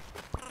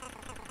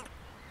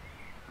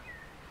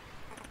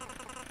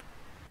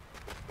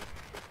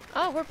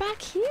 Oh, we're back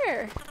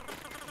here!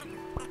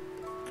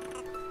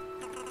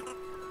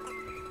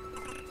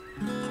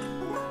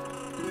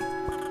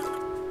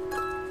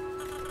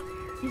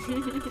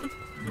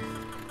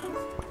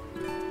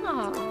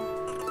 Oh,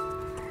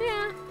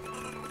 yeah.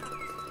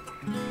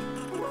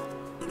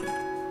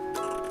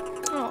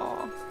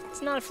 Oh,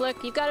 it's not a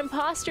fluke. You've got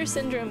imposter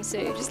syndrome,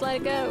 Sue. Just let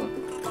it go.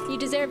 You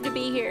deserve to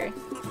be here.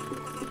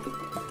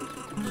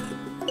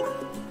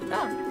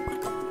 Oh,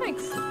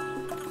 thanks.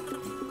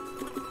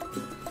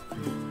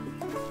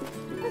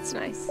 That's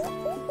nice.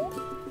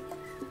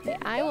 Okay,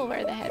 I will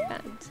wear the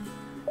headband.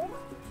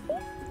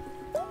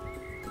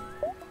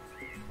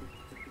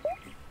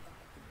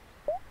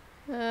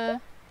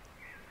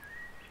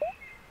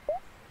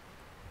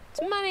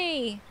 It's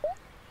money!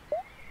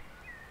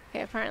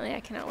 Okay, apparently I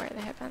cannot wear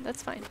the headband.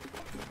 That's fine.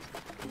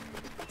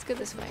 Let's go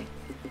this way.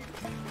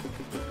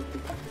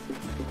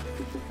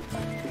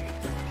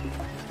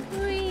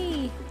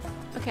 Whee!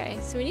 Okay,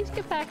 so we need to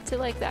get back to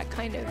like that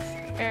kind of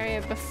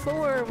area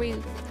before we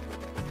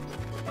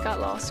got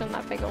lost on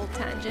that big old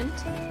tangent.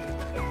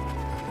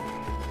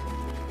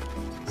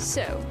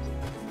 So.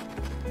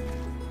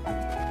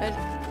 But,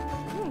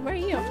 where are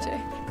you off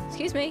to?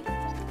 Excuse me.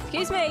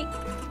 Excuse me!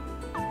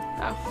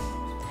 Oh.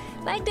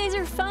 Leg days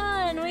are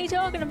fun! What are you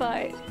talking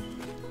about?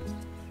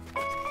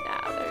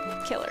 Nah,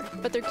 they're killer.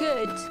 But they're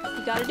good.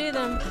 You gotta do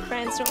them.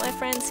 Friends don't let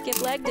friends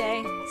skip leg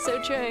day. So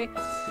true.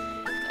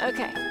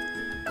 Okay.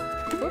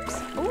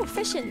 Whoops. Oh,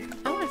 fishing.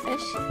 I wanna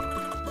fish.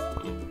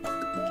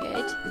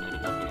 Good.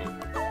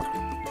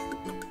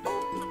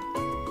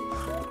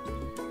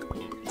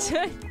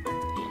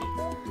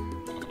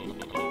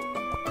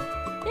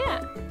 Yeah.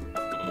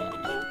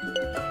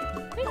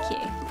 Thank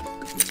you.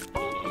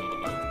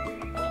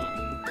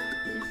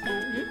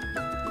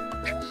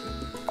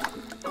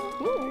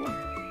 Ooh.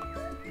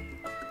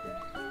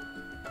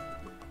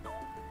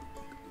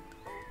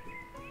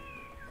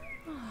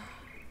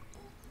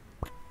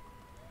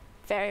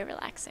 Very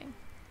relaxing.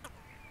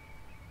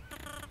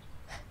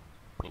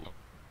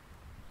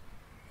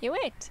 You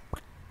wait.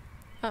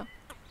 Oh.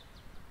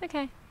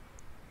 Okay.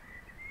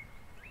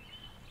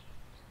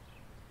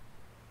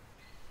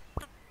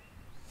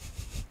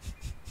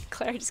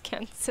 Claire just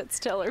can't sit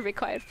still or be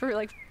quiet for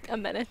like a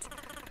minute.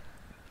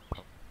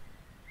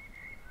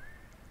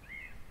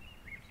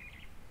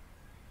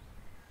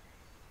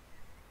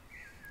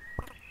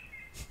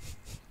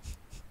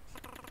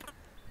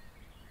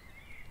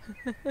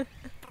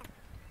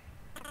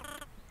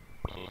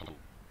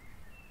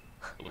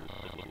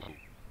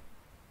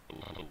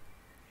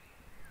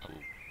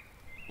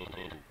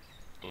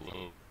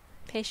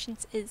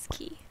 Patience is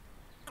key.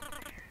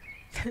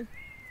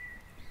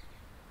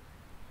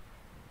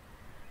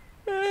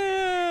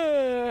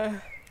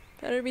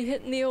 Better be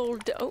hitting the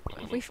old. Oh,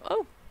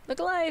 oh, look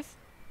alive!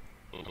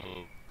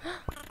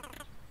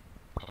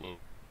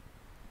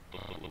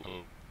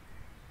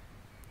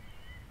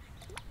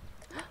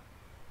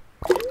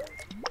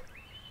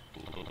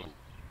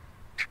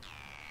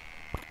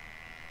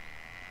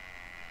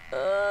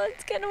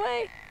 It's getting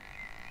away.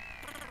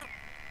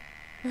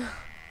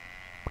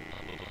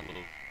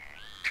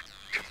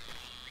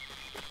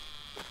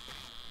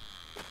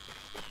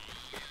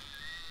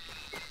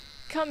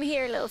 Come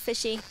here, little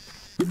fishy.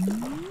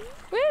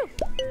 Woo!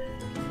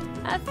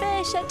 A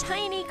fish, a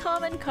tiny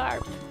common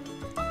carp.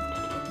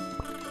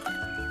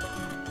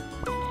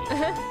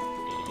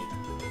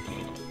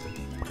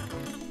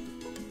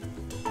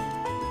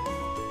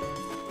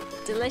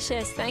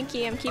 Delicious, thank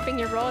you. I'm keeping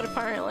your rod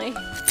apparently.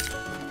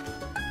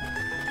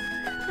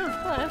 Oh,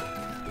 hello.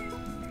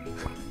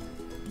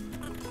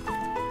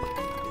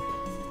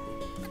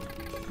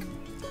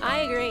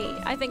 I agree.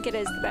 I think it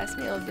is the best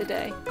meal of the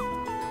day.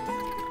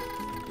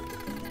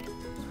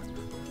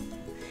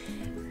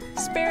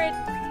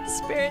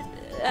 Spirit,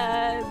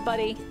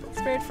 buddy.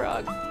 Spirit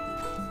frog.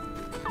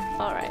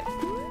 Alright.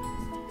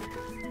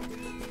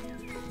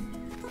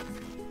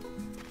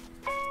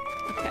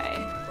 Okay.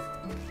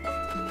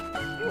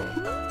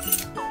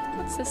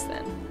 What's this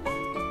then?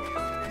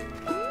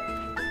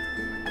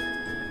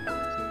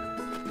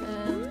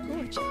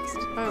 Oh, chest.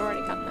 Oh, I've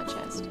already gotten that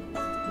chest.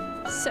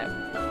 So,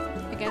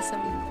 I guess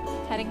I'm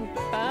heading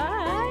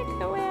back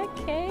the way I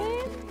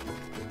came.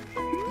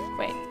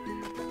 Wait.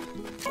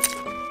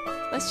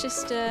 Let's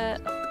just, oh.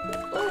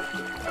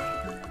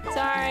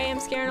 Sorry, I'm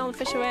scaring all the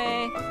fish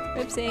away.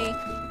 Oopsie.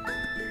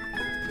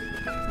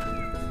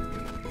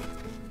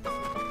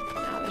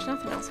 Oh, there's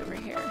nothing else over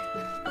here.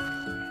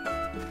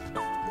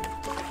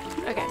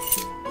 Okay.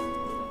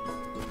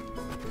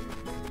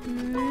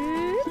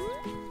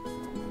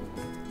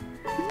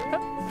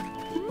 Oh.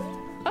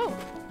 Oh,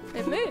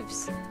 it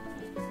moves.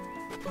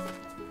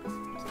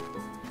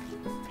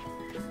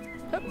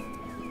 Oh.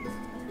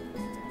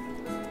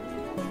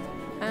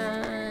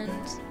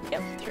 And,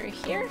 yep, through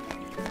here.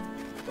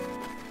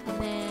 And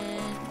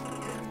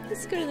then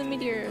Let's go to the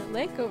Meteor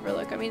Lake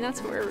overlook. I mean,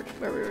 that's where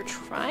we were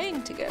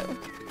trying to go.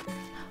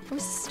 What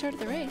was the start of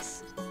the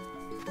race?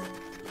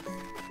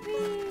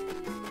 Whee!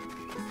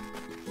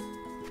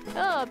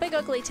 Oh, big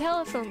ugly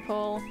telephone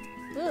pole.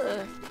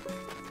 Ugh.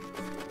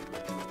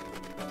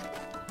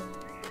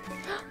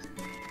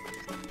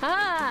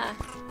 Ha!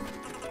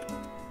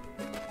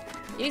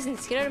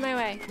 Usins, get out of my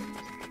way.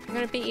 I'm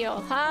gonna beat you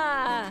all.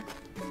 Ha!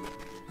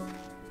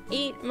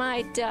 Eat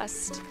my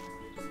dust.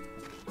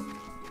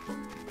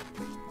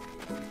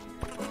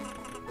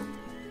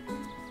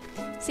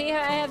 See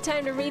how I have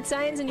time to read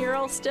signs and you're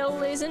all still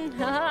losing?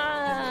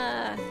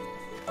 Ha!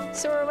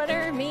 Sore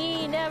winner,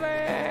 me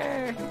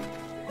never!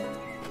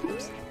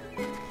 Oops.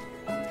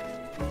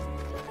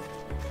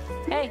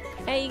 Hey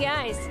you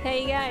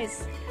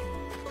guys.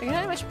 Look at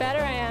how much better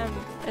I am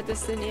at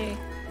this than you.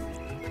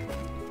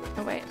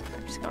 Oh wait,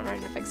 I'm just going around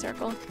in a big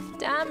circle.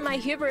 Damn my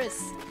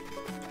hubris!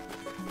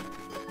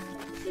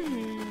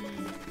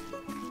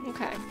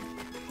 Okay.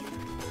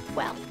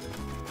 Well.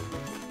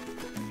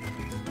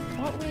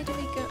 What way do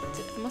we go?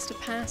 I must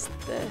have passed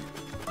the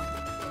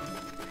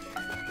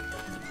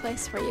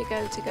place where you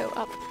go to go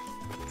up.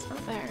 It's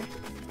not there.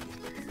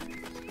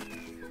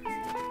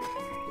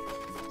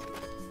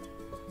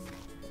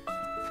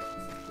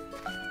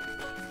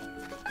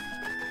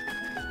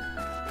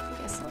 I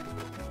guess I'll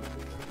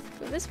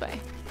go this way.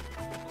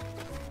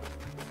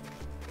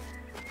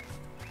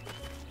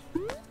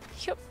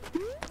 Yup,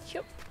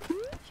 yup,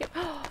 yup.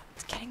 Oh,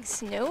 it's getting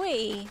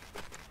snowy.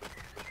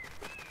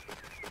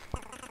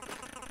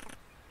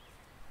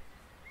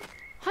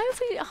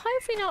 How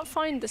have we not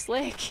found this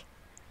lake?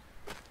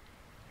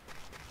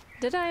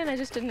 Did I and I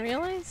just didn't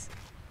realize?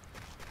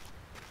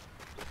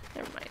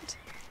 Never mind.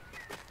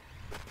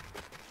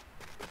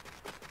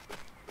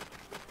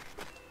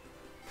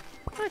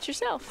 Watch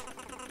yourself.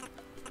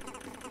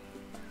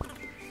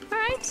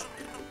 Alright.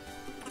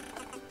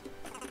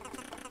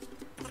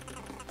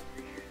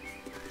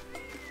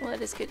 Well,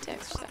 it is good to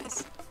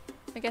exercise.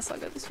 I guess I'll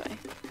go this way.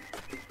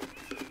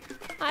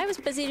 I was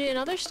busy doing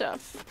other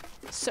stuff,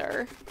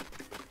 sir.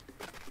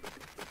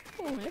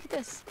 Oh, look at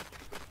this.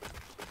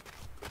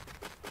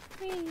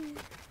 Whee.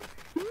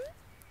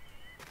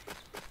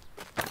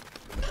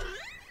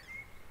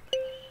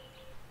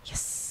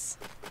 Yes!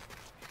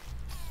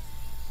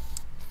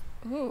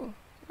 Ooh,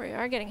 we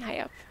are getting high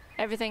up.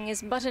 Everything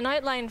is but an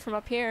outline from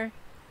up here.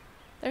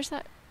 There's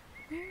that...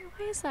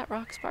 Why is that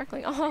rock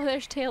sparkling? Oh,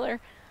 there's Taylor.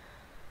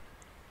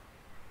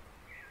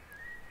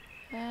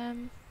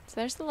 So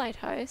there's the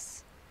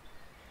lighthouse.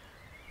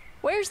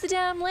 Where's the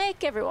damn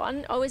lake,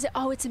 everyone? Oh, is it?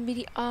 Oh, it's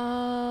immediate.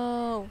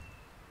 Oh.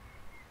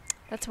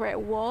 That's where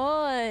it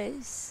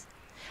was.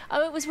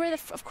 Oh, it was where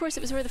the... Of course, it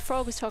was where the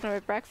frog was talking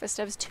about breakfast.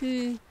 I was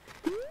too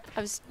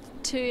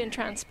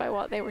entranced by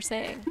what they were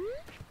saying.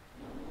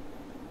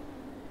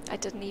 I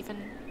didn't even...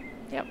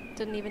 Yep,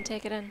 didn't even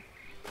take it in.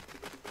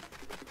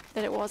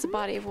 That it was a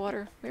body of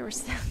water. We were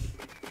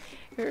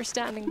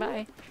standing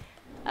by.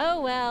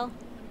 Oh, well.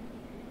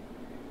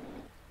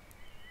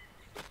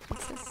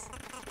 What's this?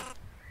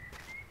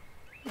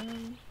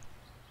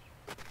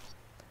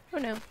 Oh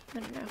no,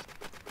 no.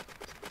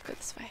 Go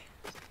this way.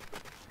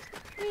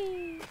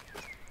 Whee!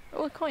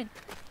 Oh, a coin!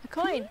 A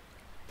coin!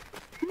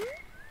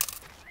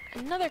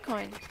 Another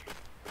coin!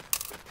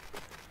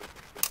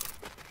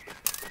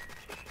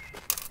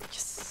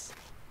 Yes!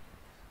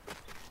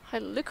 How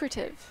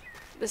lucrative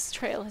this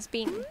trail has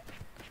been.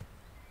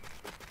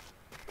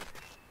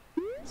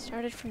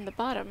 Started from the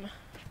bottom.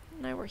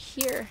 Now we're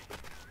here.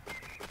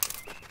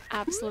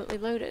 Absolutely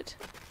loaded.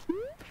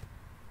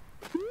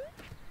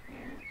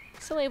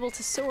 Still able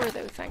to soar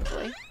though,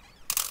 thankfully.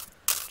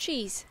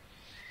 Jeez.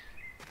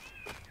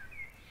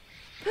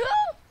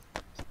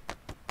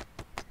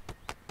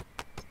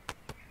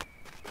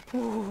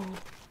 Ooh.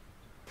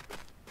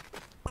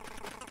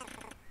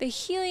 The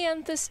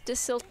Helianthus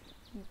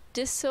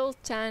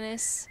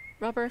disultanus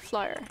rubber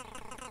flower.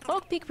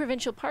 Hawk Peak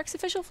Provincial Park's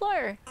official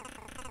flower.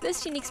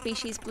 This unique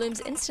species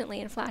blooms instantly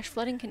in flash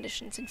flooding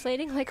conditions,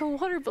 inflating like a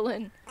water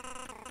balloon.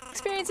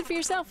 Experience it for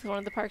yourself with one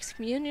of the park's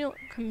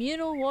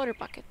communal water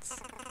buckets.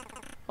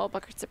 All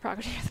buckets are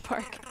property of the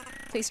park.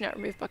 Please do not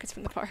remove buckets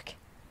from the park.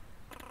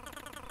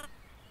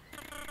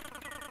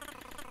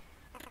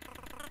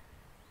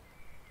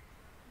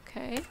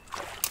 Okay.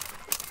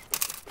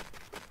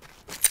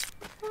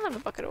 I'll have a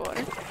bucket of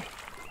water.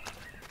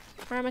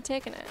 Where am I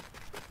taking it?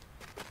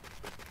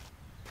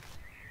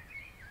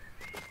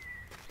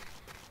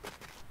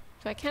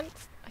 So I can't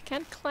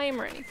climb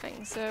or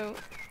anything, so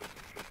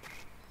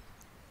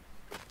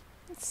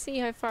let's see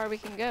how far we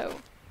can go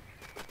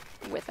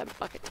with a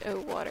bucket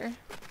of water.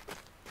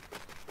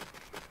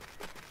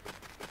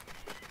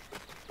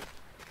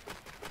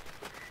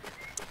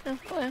 Oh,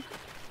 hello.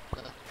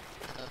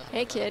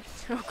 Hey, kid.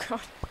 Oh,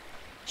 God.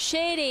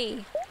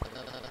 Shady!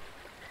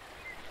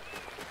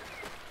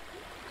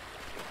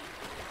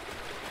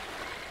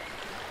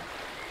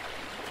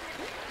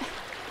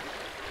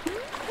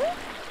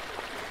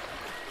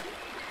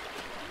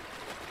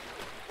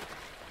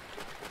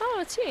 Oh,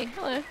 it's you.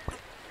 Hello.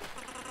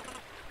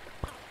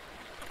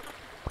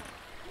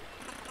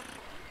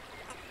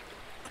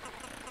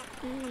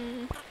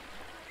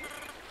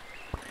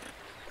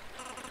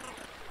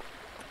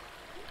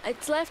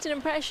 It's left an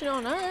impression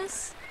on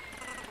us.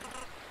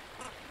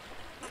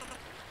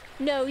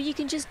 No, you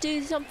can just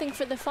do something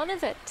for the fun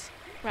of it,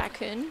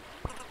 raccoon.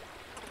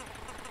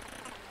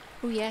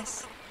 Oh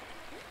yes.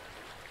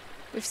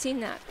 We've seen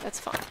that. That's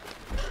fun.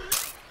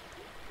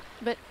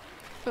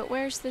 But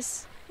where's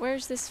this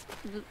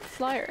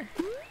flyer?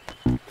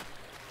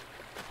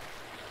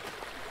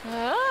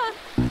 Ah!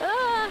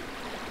 Ah!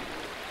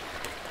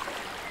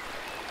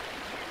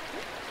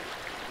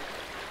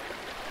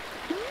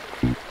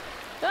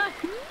 Ah!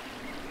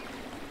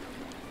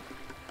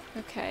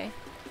 Okay.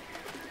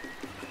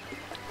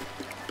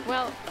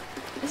 Well,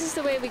 this is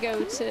the way we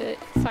go to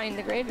find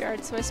the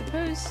graveyard, so I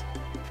suppose.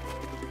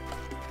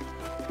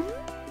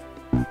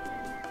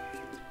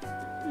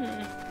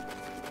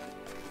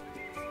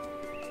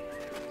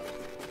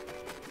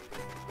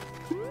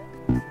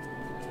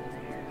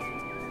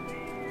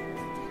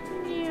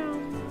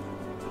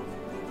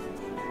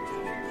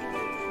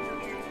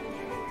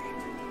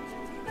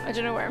 I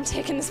don't know where I'm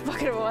taking this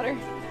bucket of water.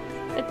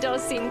 It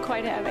does seem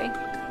quite heavy.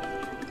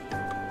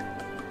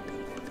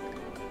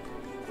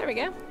 There we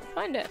go.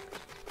 Find it.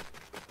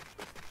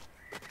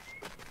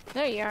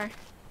 There you are.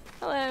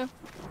 Hello.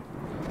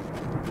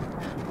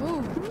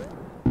 Ooh.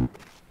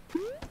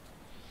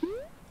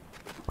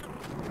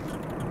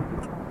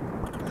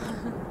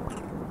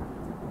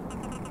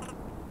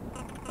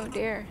 Oh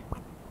dear.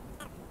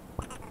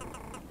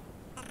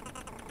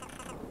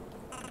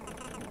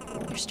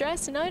 You're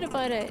stressing out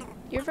about it.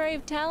 You're very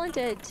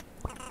talented.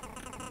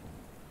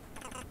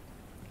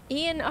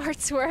 Ian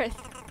Artsworth.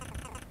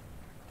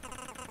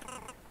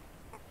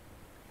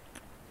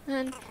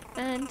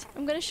 And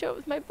I'm gonna show it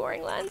with my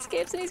boring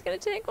landscapes, and he's gonna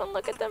take one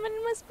look at them and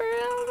whisper,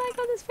 "Oh my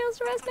god, this feels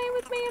to resonate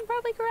with me," and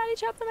probably karate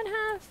chop them in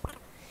half.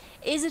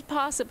 Is it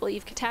possible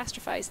you've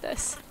catastrophized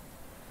this?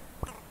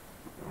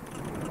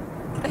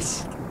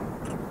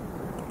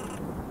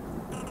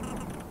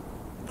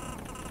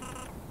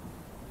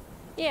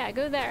 Yeah,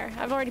 go there.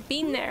 I've already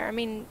been there. I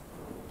mean,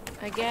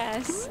 I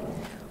guess.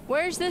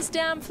 Where's this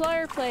damn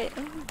flyer plate?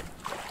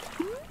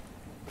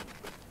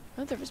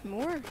 Oh, there was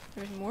more.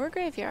 There was more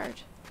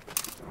graveyard.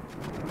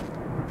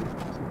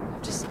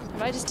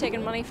 Have I just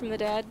taken money from the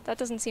dead? That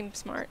doesn't seem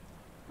smart.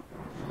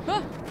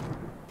 Ah!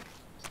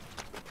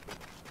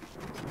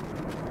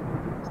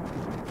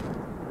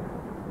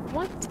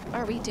 What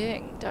are we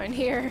doing down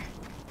here?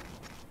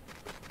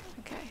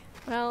 Okay.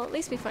 Well, at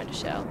least we found a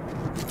shell.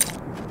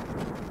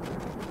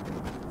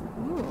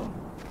 Ooh.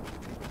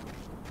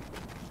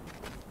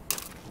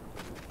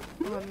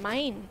 Oh, a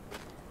mine.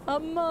 A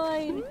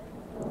mine!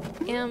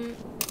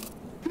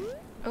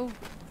 Oh,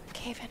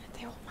 cave in at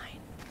the old mine.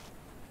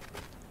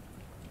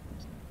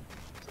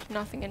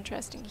 Nothing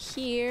interesting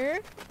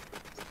here.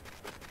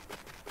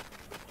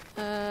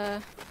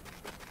 Can't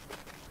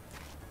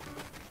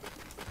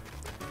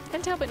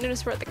help but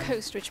notice we're at the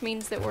coast, which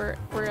means that we're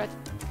at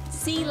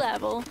sea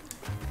level,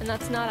 and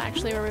that's not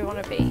actually where we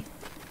want to be.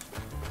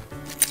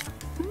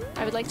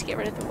 I would like to get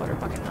rid of the water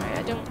bucket now.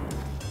 I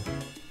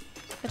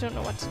don't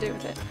know what to do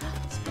with it.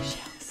 Some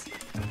shells.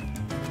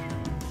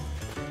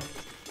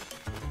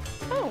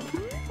 Oh,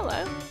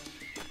 hello.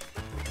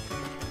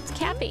 It's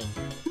Cappy.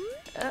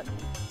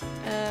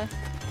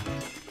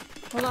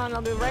 Hold on,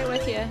 I'll be right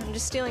with you. I'm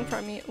just stealing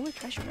from you. Ooh, a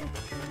treasure map.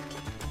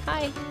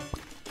 Hi.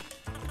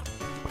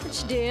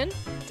 What you doing?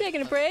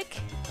 Taking a break?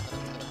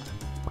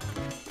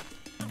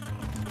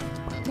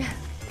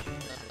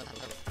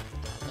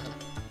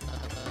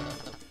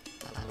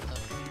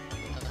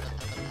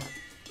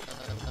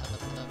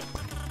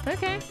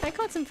 Okay, I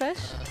caught some fish.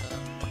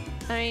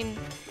 I mean,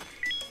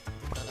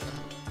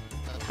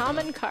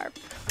 common carp.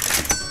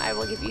 I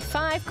will give you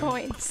 5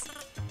 coins.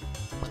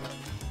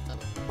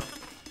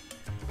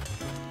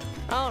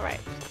 Alright.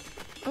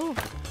 Ooh.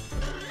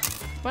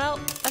 Well,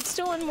 I've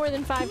stolen more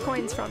than 5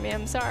 coins from you,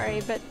 I'm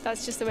sorry, but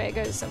that's just the way it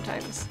goes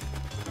sometimes.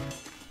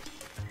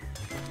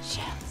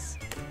 Shells.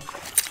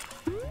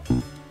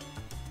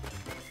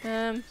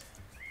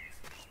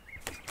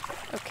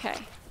 Okay.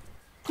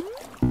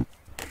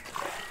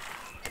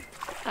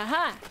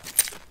 Aha!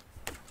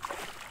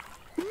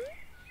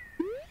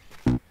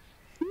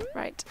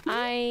 Right,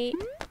 I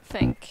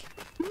think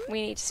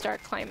we need to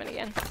start climbing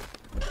again.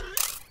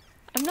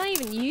 I'm not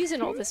even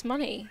using all this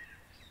money.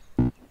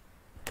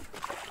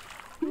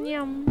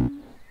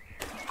 Yum.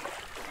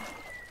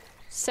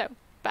 So,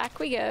 back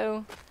we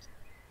go.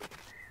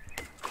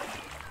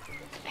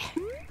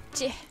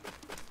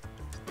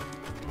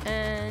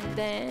 And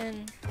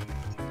then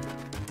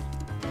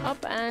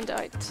up and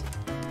out.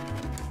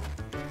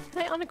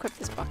 Can I unequip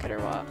this bucket or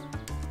what?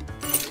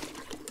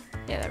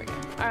 Yeah, there we go.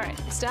 Alright,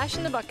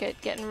 stashing the bucket,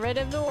 getting rid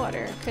of the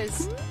water,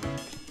 because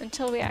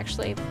until we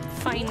actually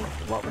find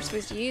what we're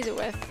supposed to use it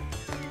with,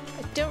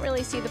 I don't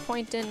really see the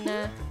point in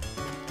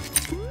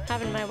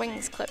having my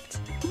wings clipped.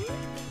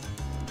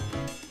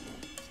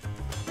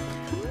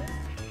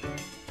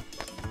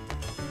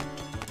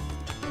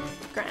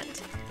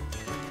 Grand.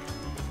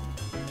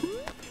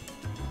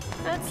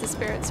 That's the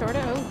spirit,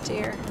 sorta. Oh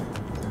dear.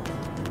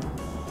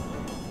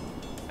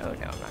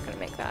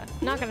 that.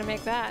 Not gonna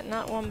make that,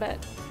 not one bit.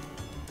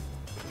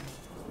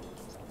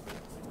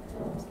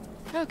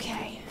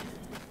 Okay.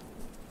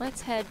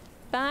 Let's head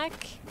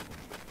back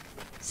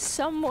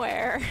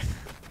somewhere.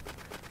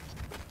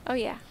 Oh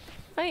yeah.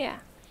 Oh yeah.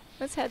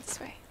 Let's head this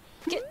way.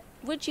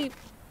 Would you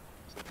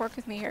work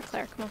with me here,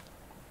 Claire? Come on.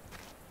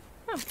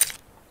 Oh.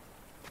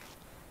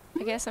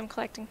 I guess I'm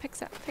collecting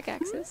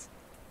pickaxes.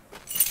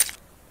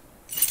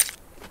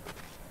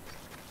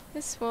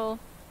 This will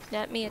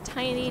net me a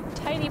tiny,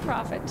 tiny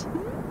profit.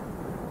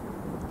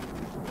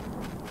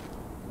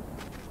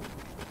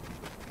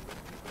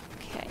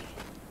 Okay.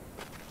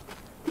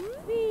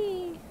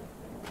 Whee!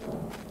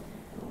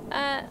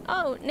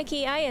 Oh,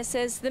 Nikki Aya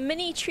says the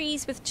mini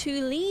trees with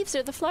 2 leaves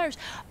are the flowers.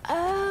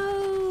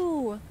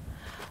 Oh!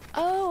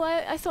 Oh,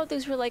 I thought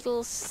those were like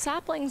little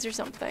saplings or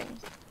something.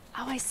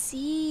 Oh, I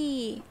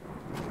see.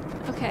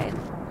 Okay,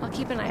 I'll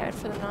keep an eye out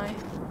for them now.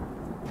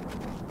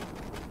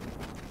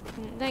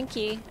 Thank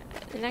you.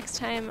 The next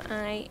time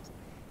I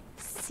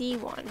see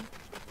one,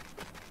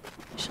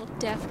 I shall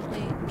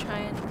definitely try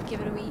and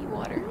give it a wee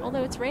water.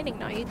 Although it's raining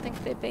now, you'd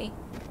think they'd be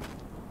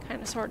kind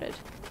of sorted.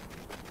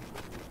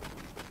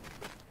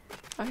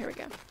 Oh, here we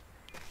go.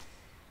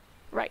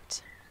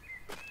 Right.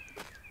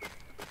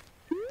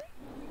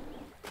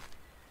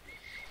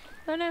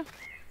 Oh no.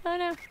 Oh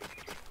no.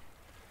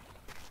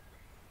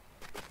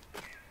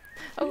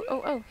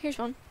 Oh, here's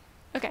one.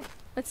 Okay,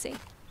 let's see.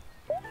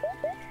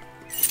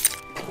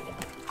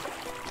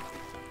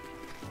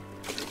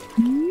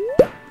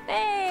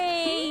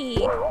 Hey!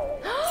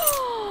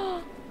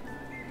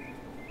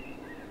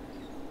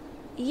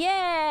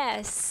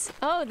 Yes!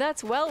 Oh,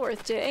 that's well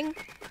worth doing.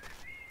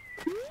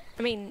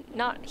 I mean,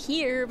 not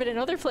here, but in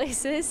other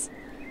places.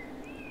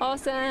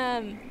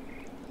 Awesome!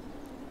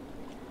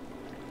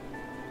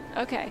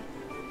 Okay.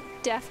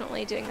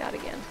 Definitely doing that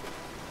again.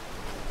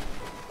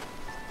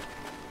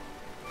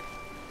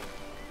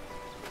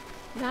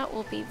 That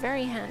will be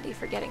very handy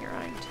for getting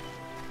around.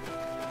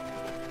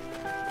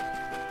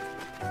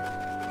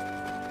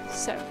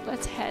 So,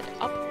 let's head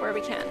up where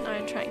we can now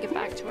and try and get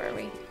back to where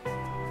we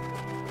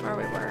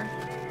were.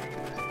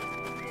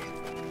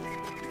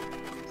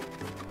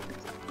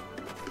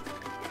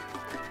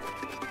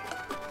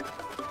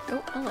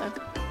 Oh, hello.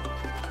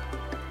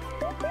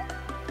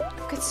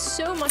 Got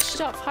so much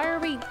stuff. How are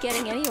we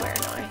getting anywhere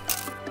now?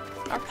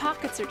 Our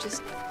pockets are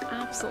just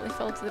absolutely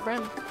filled to the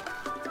brim.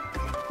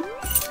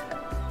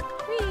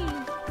 Whee!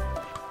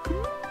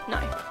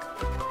 Now.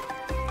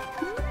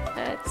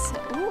 Let's...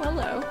 Ooh,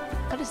 hello.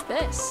 What is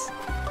this?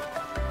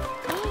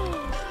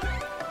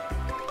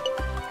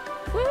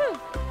 Woo!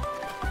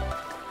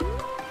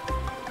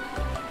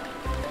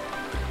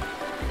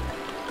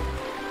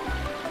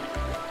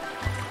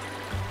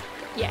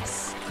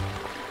 Yes.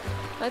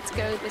 Let's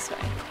go this way.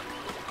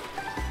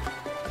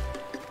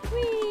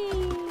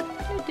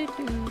 Whee!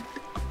 Doo-doo-doo.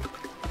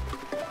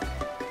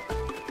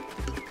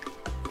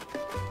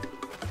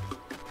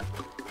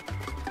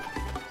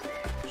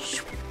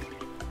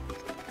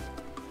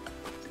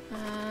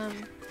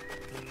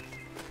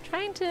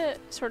 Trying to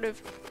sort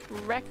of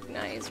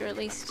recognize, or at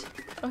least...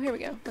 Oh, here we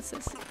go. What's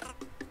this?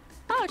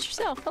 Oh, it's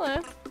yourself. Hello.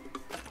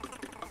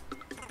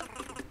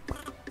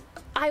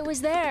 I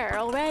was there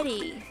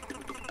already.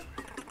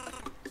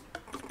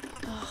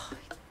 Oh,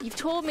 you've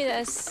told me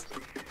this.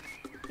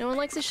 No one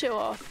likes to show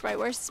off. Right,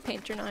 where's this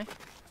painter now?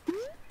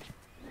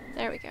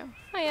 There we go.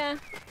 Hiya.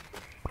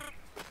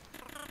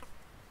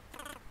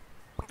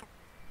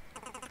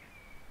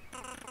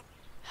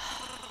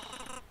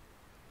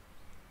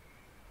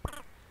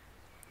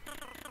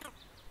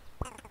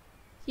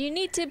 You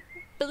need to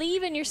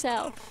believe in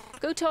yourself.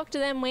 Go talk to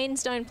them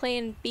Waynes down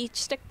playing beach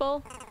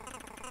stickball.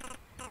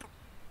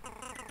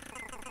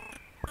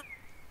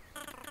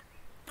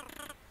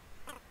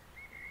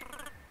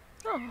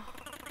 Oh.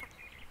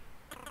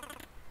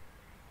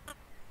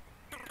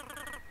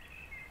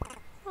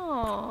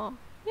 Oh,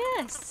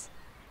 yes.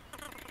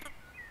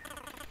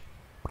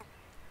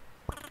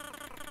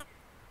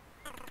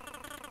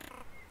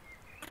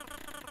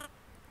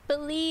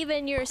 Believe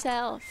in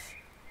yourself.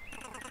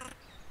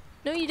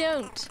 No, you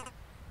don't.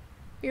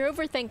 You're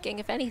overthinking,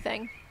 if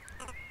anything.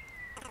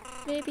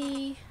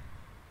 Maybe...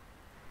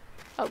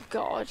 Oh,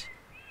 God.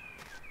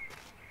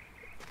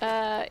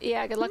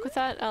 Yeah, good luck with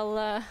that.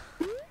 I'll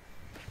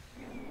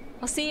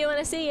see you when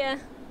I see ya.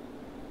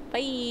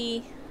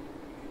 Bye.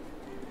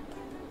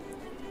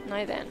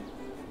 Now then.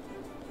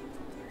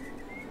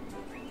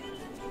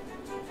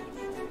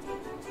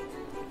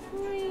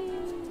 Whee.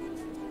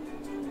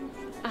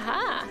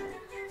 Aha!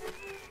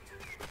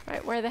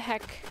 Right, where the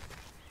heck...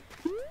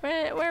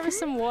 Where was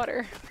some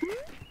water?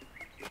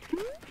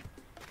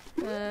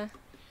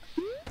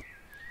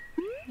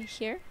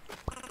 Here?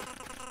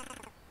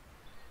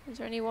 Is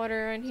there any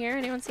water around here?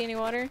 Anyone see any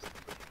water?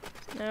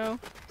 No.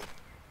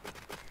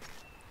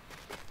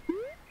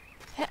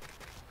 Heh.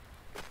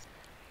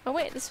 Oh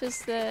wait, this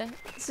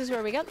is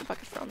where we got the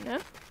bucket from, no?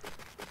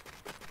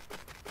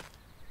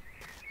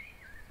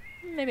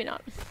 Maybe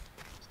not.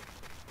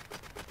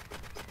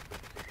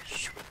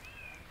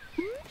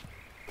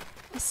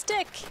 A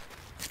stick!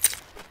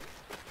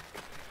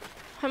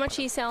 How much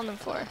are you selling them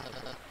for?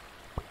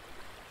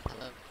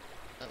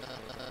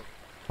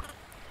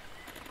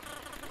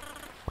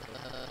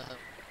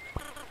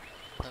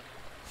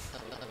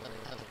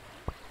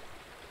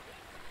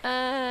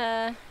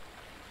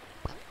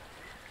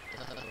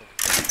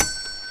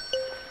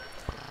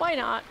 Why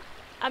not?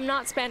 I'm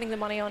not spending the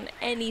money on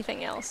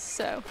anything else,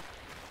 so.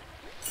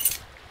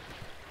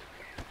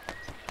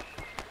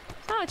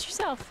 Oh, it's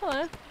yourself.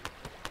 Hello.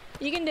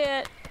 You can do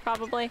it,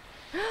 probably.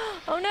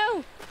 Oh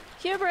no!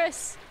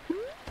 Hubris!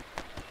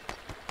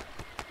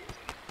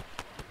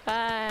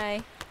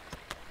 Bye.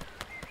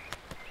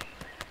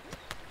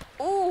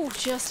 Oh,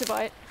 just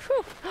about.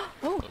 Whew.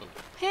 Oh,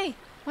 hey,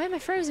 why am I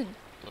frozen?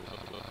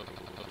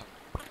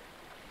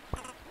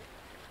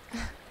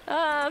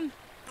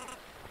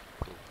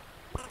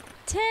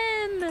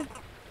 Tim!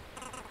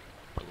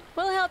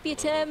 We'll help you,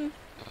 Tim.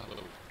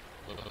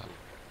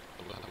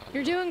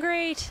 You're doing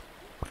great.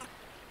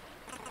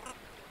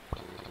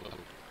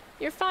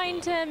 You're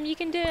fine, Tim. You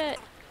can do it.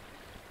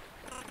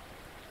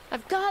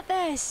 I've got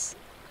this.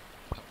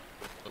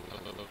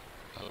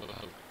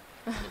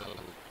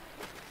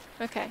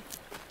 Okay.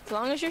 As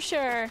long as you're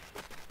sure.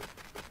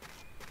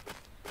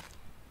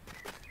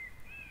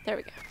 There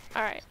we go.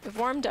 Alright, we've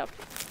warmed up.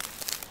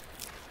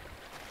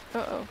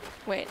 Uh-oh.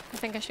 Wait, I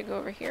think I should go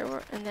over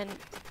here and then...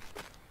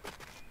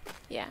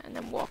 Yeah, and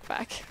then walk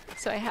back.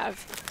 So I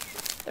have...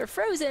 They're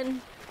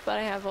frozen, but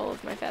I have all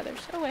of my feathers.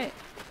 Oh, wait.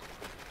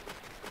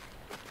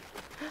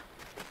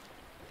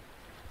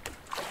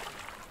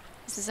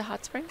 Is this a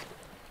hot spring?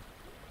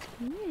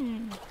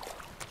 Hmm.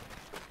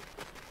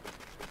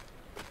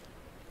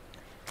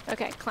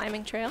 Okay,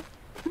 climbing trail.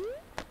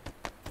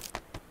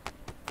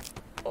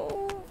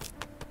 Oh.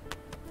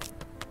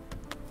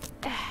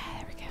 Ah,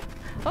 there we go.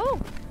 Oh,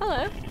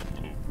 hello.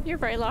 You're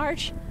very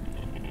large.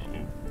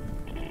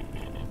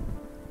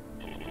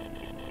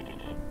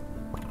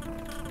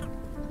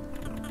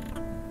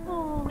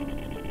 Oh.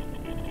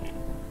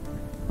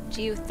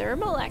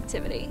 Geothermal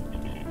activity.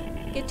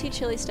 Get 2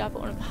 chili stop at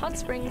one of the hot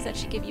springs that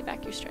should give you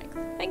back your strength.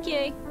 Thank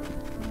you.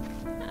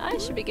 I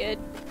should be good.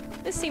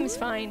 This seems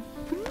fine.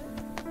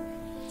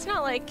 It's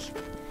not like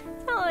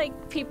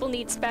people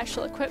need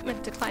special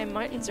equipment to climb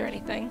mountains or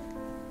anything.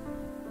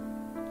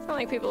 It's not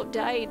like people have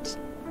died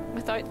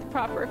without the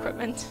proper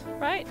equipment,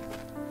 right?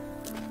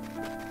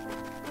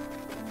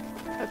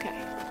 Okay.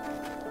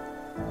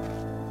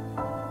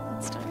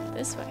 Let's start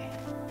this way.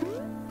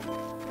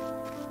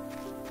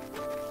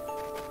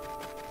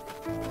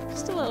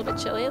 Just a little bit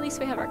chilly. At least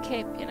we have our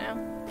cape, you know.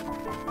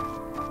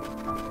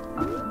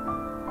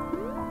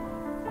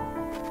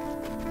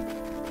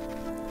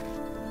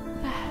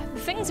 The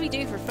things we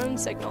do for phone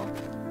signal.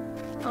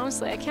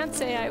 Honestly, I can't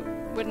say I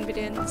wouldn't be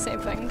doing the same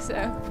thing, so...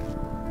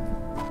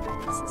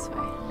 What's this way?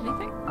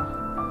 Anything?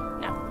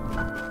 No.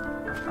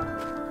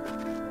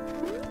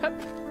 Hup.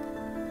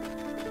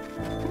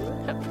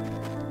 Hup.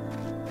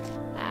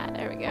 Ah,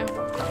 there we go.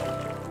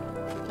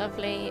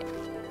 Lovely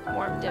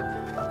warm dip.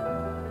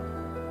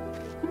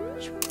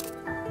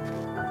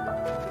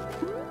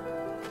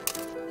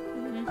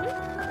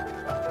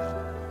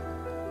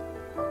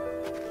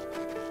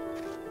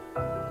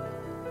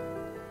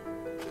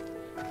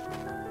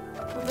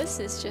 This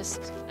is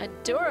just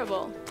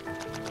adorable.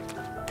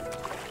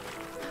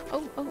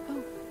 Oh.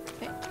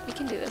 Okay, we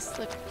can do this.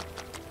 Look.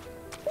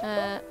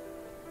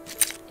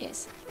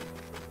 Yes.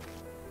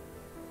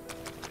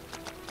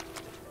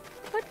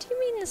 What do you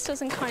mean this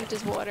doesn't count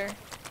as water?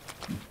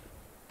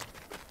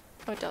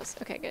 Oh, it does.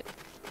 Okay, good.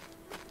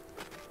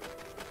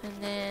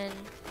 And then...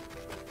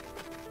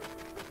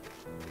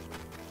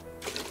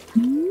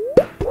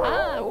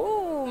 Ah!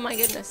 Oh my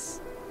goodness.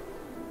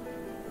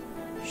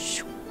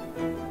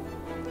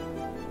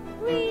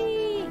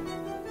 Whee!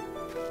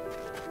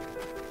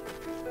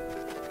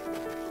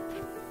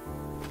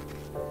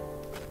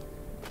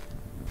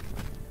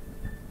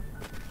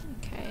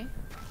 Okay.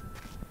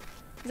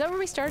 Is that where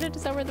we started?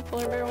 Is that where the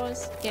polar bear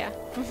was? Yeah.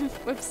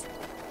 Whoops.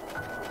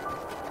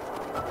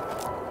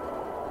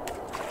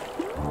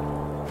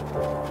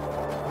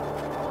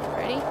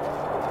 Ready?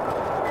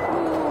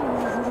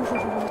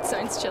 Ooh, it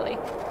sounds chilly.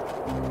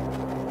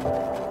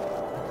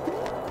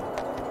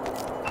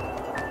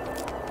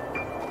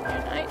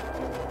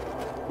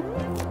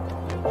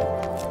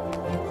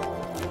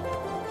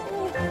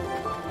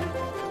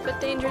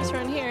 Dangerous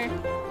around here.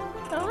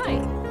 Oh, hi.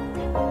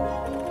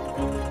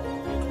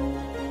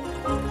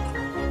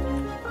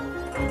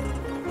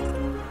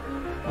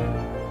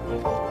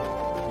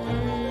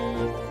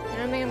 I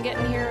don't think I'm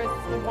getting here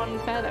with one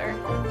feather.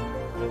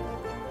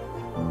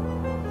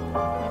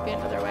 Might be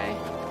another way.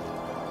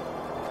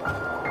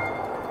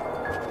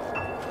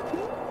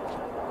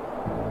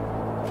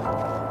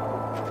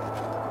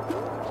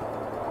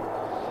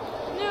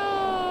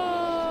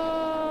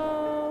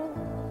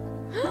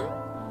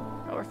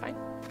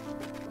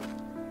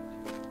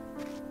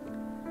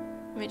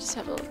 Let me just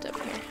have a little dip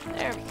here.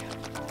 There we go.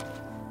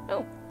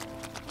 Oh,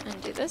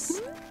 and do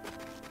this.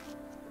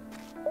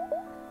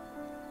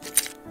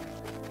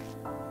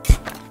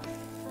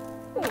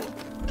 Ooh.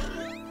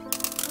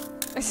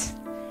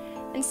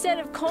 Instead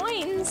of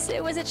coins!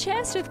 It was a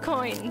chest with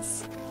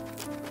coins!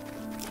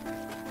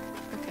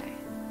 Okay.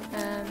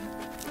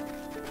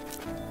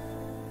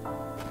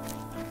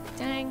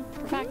 Dang,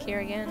 we're back here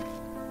again.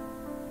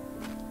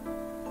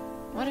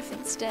 What if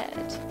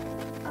instead...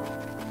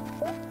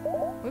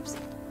 Whoops.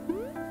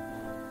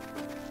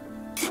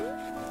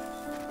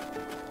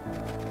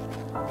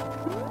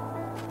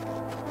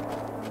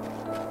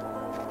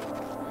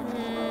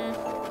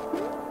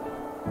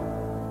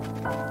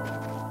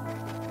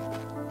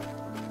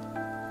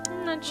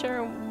 I'm not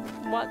sure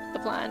what the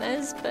plan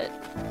is, but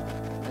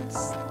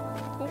let's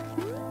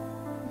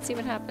see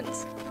what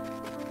happens.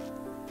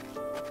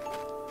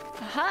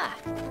 Aha!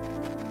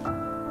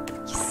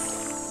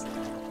 Yes!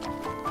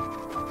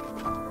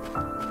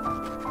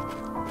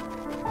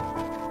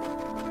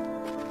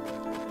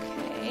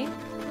 Okay.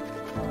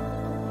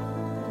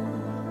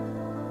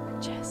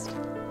 Chest.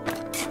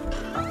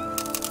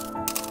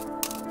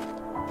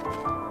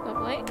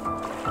 Lovely.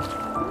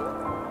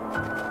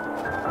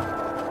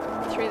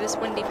 Through this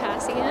windy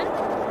pass again.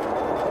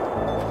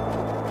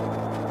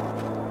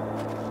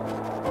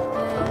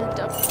 And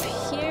up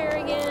here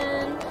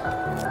again.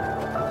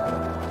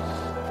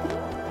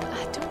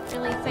 I don't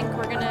really think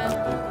we're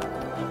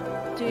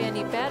gonna do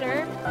any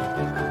better.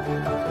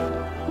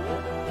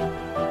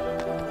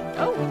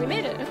 Oh, we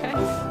made it. Okay.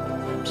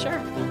 Sure.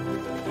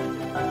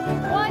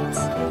 What?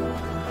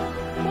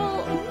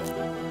 Well...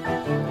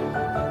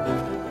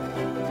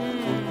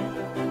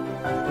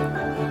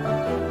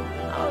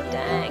 Oh,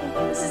 dang.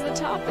 This is the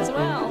top as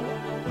well.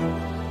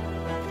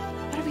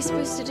 What are we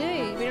supposed to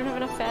do? We don't have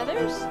enough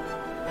feathers?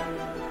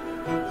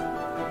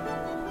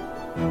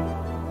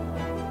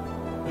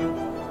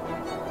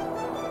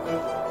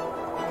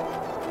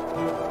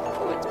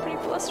 Oh, it's pretty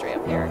blustery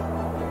up here.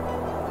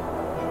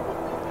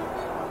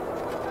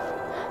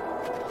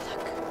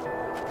 Look.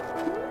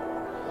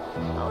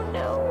 Oh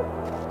no.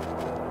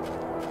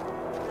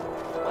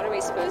 What are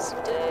we supposed to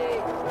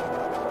do?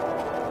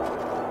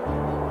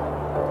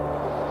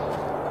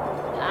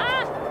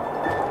 Ah!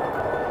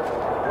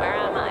 Where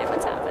am I?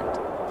 What's happened?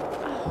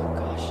 Oh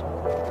gosh.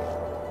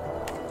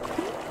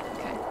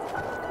 Okay.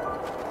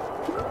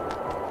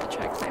 I'll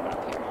try climbing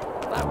up here.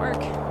 Will that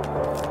work?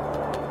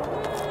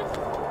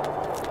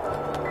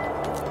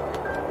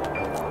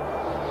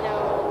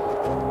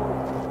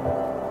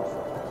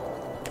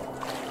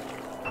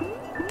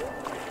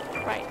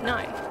 Right,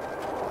 now.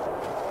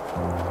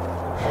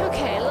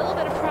 Okay, a little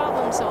bit of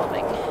problem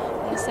solving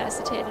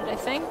necessitated, I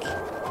think,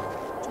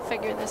 to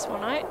figure this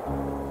one out.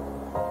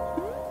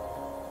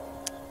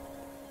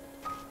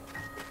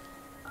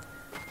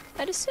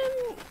 I'd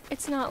assume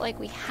it's not like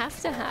we have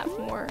to have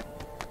more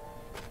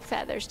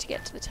feathers to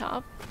get to the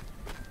top.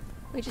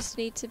 We just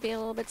need to be a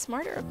little bit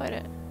smarter about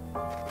it.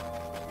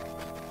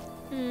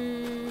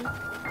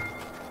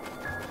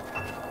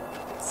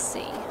 Let's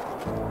see.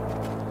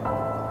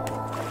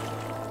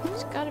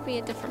 There's gotta be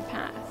a different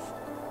path.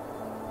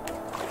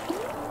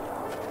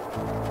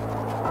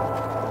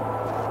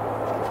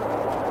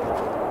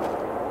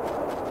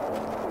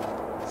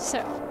 So.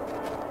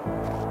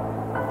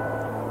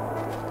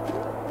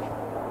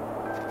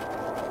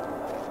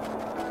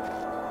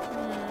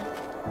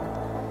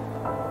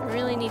 I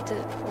really need to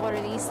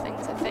water these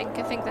things, I think.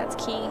 I think that's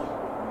key.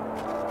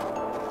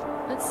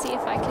 Let's see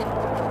if I can...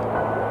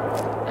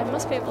 I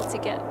must be able to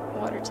get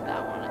water to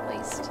that one at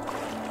least.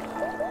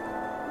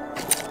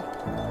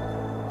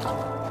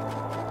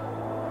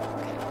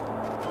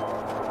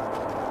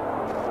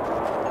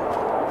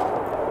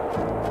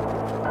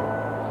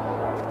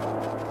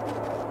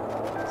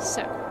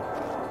 So.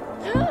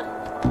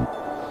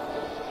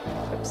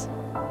 Oops.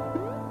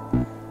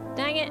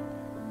 Dang it.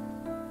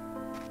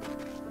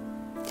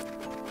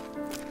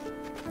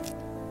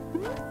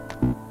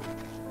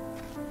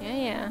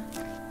 Yeah.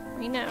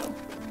 We know.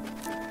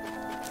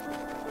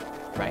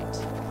 Right.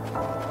 A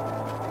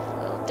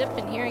little dip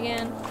in here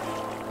again.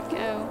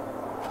 Go.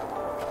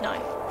 Now.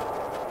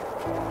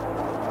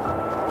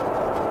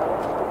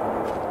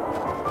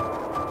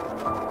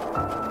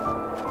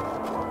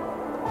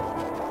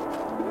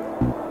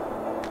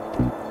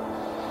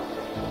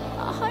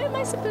 How am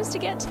I supposed to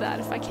get to that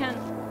if I can't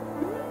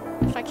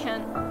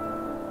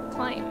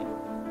climb?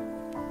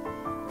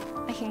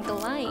 I can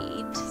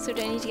glide, so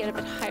do I need to get a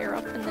bit higher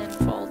up and then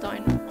fall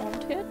down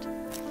onto it?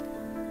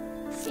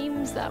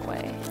 Seems that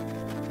way.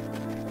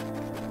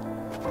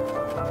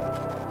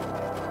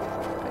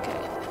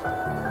 Okay.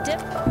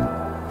 Dip.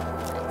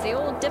 It's the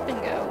old dip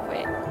and go.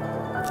 Wait.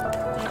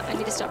 I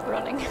need to stop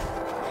running.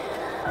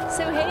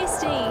 So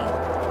hasty.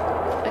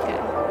 Okay.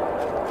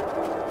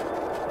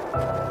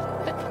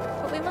 But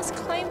we must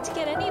climb to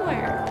get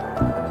anywhere.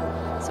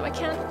 So I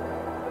can't...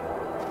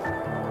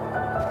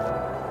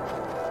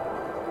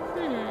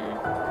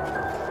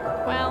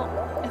 Well,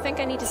 I think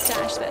I need to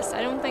stash this.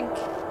 I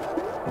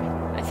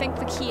think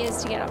the key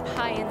is to get up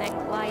high and then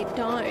glide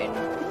down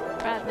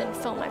rather than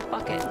fill my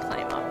bucket and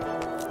climb up.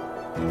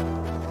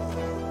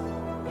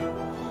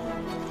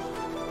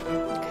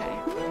 Okay.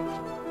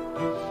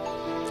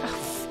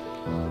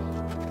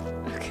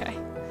 Oh. Okay.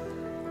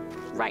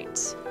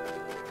 Right.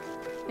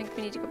 I think we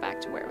we need to go back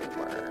to where we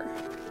were.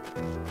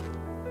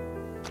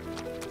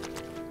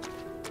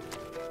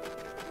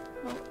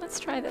 Well, let's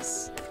try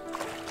this.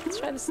 Let's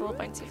try this little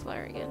bouncy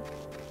flower again.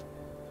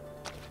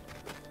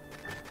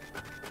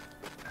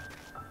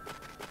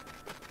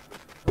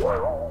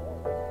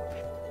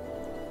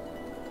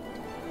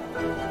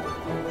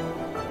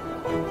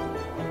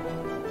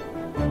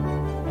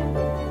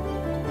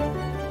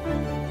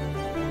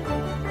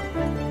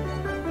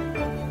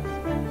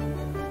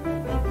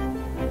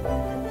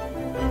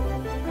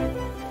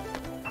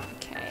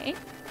 Okay.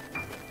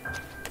 Oh,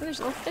 there's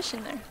a little fish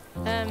in there.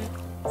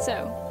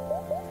 So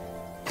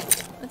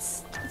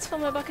let's fill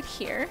my bucket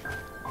here.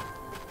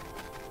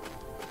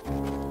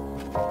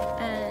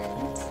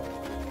 And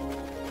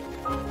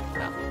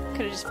well,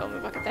 could have just filled my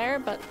bucket there,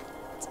 but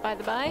it's by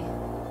the by.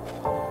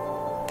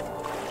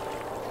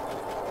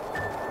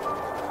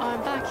 Oh,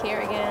 I'm back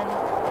here again.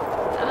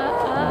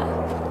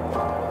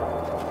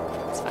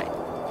 It's fine.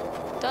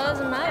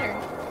 Doesn't matter.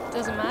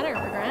 Doesn't matter.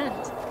 We're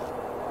grand.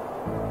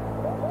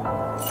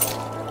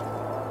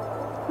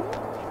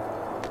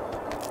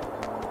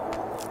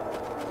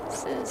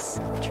 This is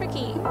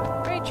tricky.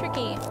 Very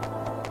tricky.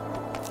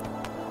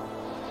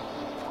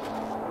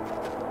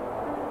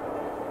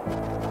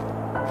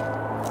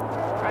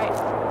 Right.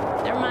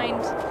 Never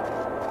mind.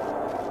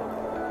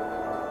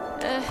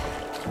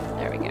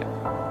 There we go.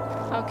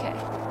 Okay.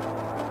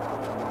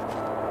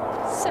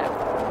 So.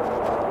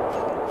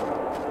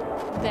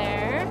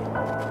 There.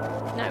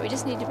 Now we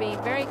just need to be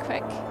very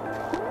quick.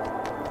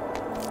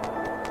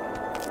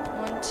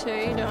 1,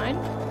 2, down.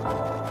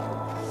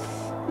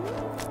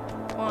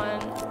 1,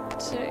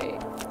 2.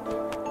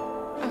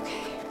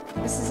 Okay.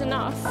 This is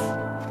enough.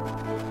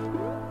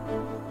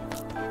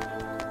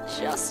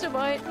 Just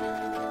about.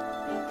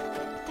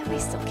 Then we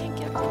still can't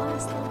get the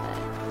last little bit.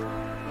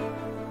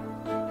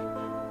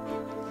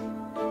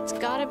 It's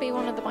gotta be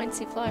one of the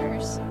bouncy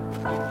flowers.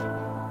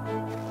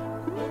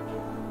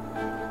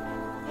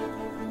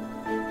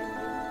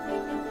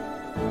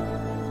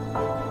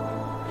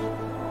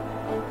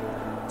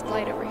 Let's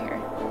glide over here.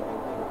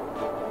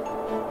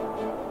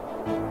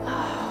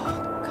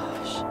 Oh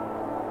gosh.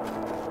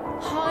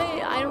 How?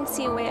 I don't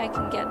see a way I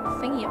can get the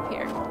thingy up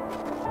here.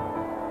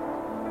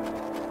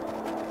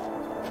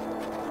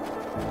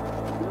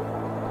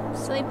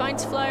 Silly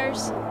bounce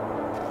flowers.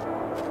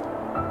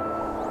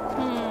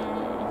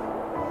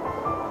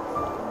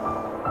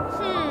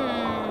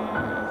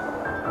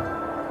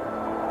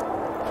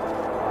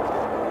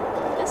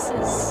 This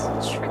is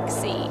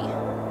tricksy.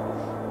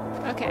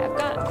 Okay,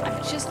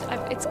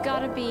 it's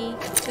gotta be,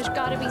 there's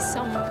gotta be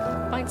some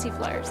bouncy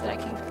flowers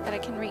that I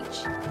can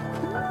reach.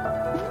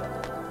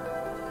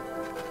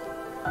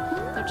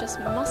 There just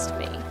must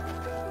be.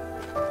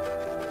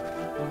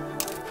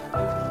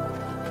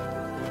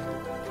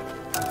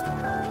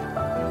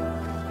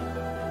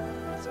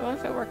 So what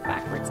if I work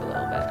backwards a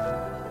little bit?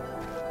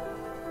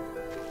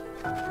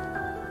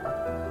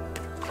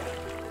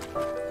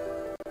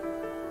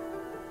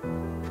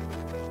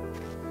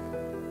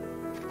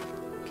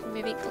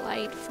 Maybe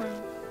glide from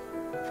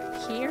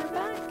here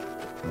back?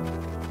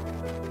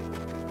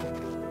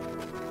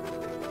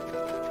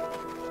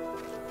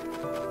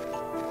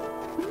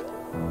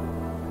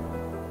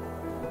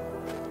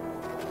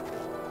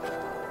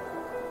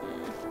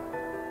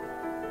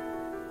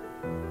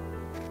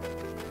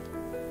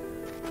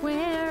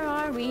 Where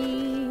are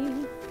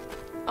we?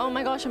 Oh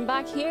my gosh, I'm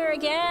back here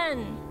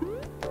again!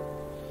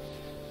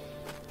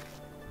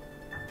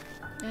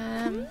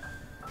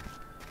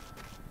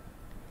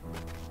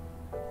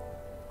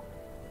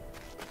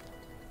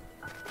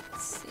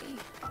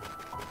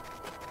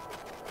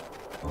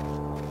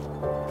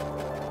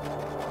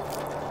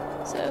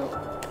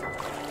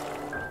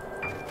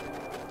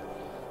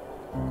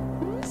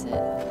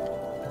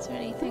 Is there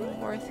anything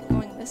worth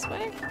going this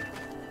way?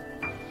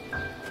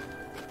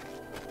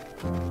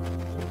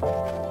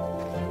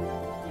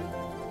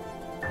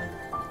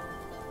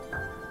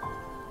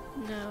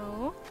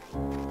 No.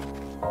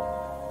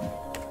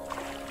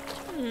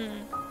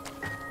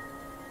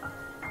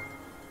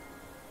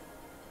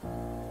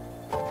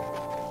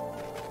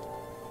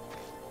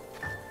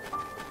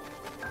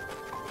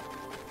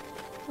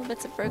 Little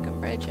bits of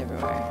broken bridge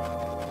everywhere.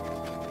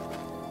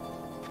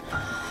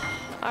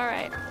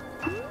 Alright.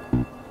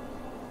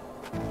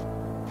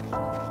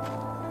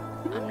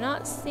 I'm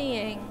not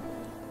seeing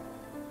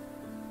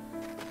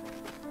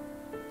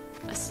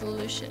a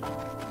solution.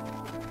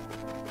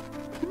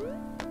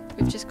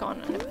 We've just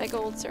gone in a big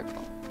old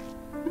circle.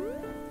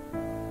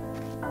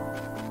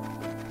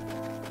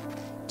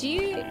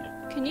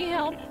 Can you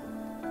help?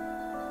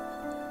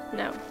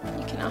 No,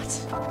 you cannot.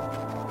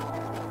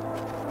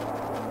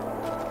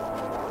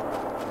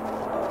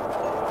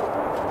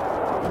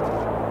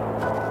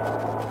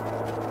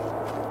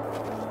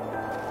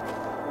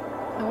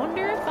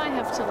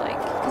 To like,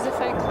 because if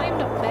I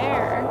climbed up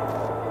there,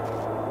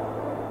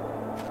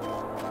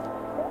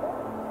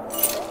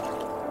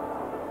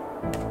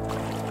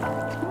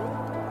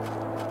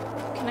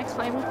 can I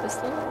climb up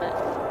this little bit?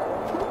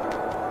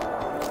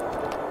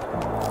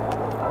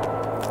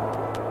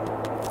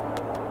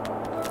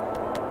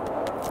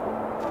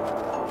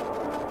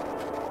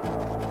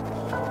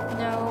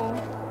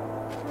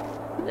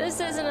 This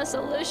isn't a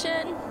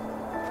solution.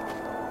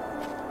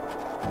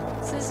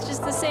 This is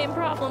just the same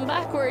problem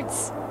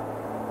backwards.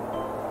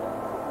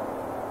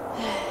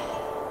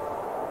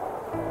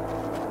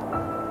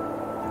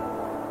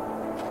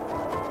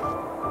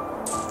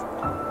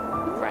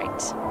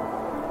 Right.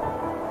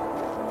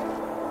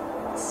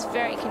 This is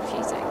very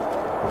confusing.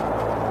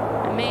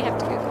 I may have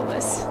to Google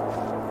this.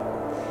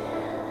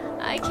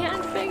 I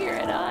can't figure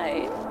it out.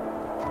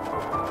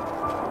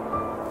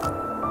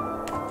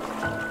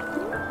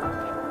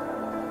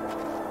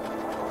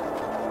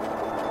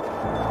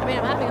 I mean,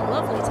 I'm having a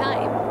lovely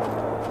time,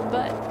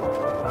 but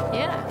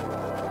yeah,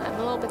 I'm a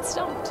little bit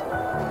stumped.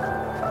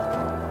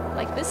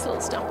 Like this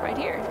little stump right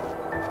here.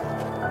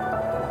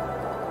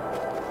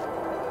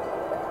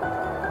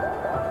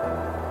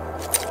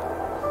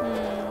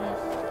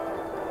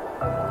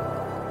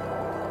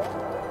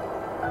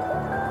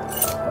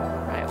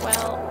 Right,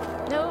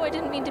 well, no, I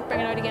didn't mean to bring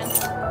it out again.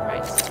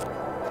 Right.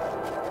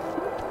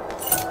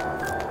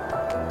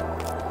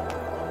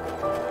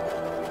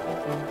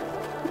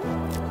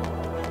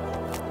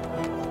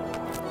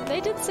 They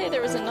did say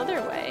there was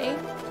another way.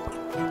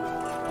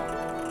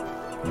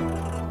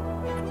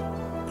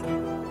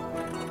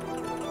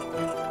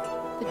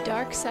 The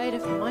dark side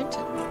of the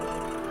mountain.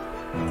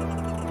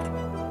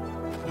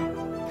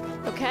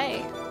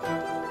 Okay.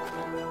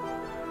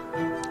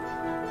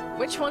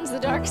 Which one's the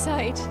dark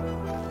side?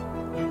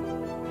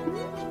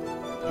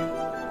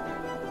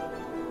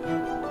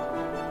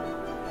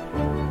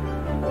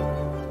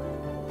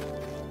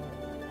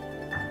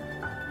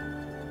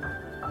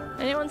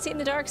 Anyone seen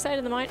the dark side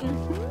of the mountain?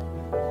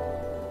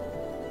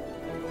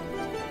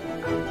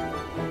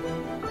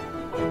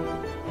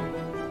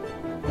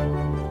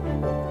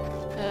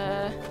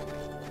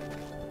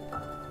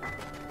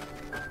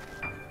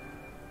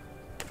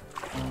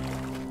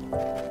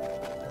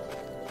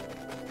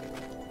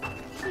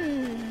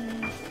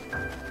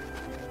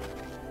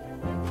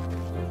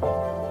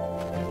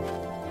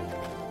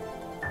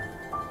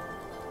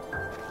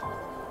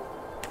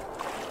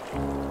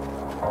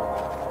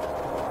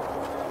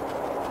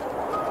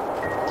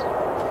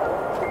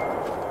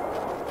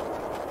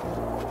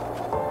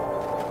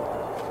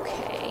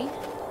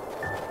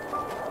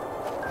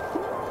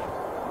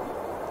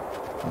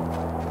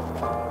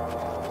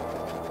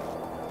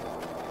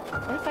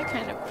 What if I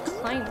kind of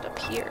climbed up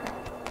here?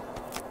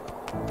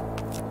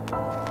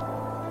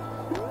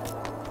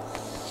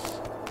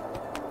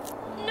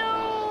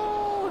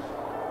 No!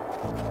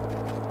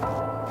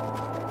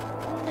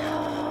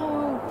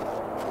 No!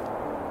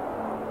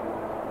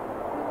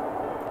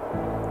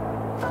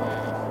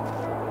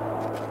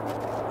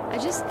 I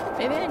just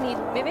maybe I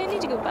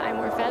need to go buy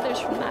more feathers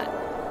from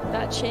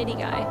that shady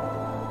guy.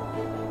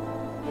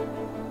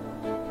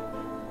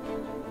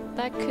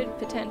 That could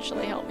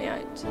potentially help me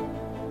out.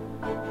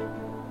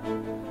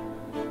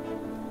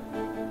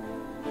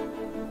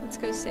 Let's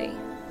go see.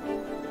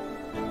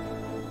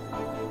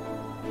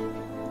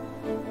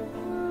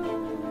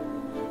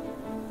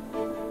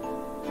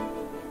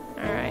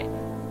 Alright.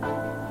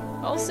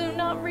 Also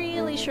not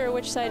really sure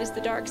which side is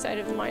the dark side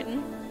of the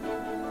mountain.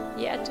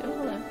 Yet. Oh,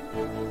 hello.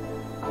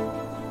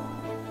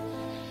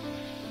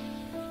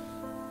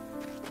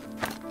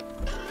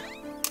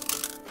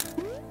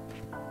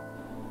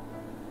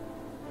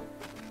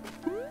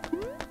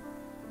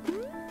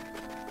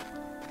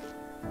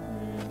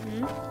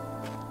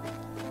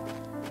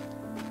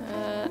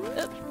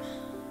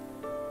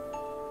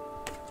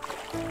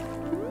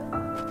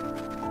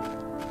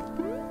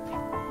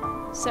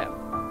 So,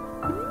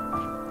 ooh,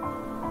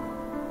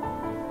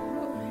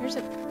 here's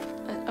a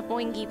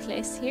boingy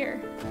place here.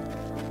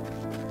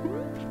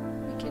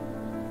 We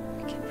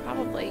could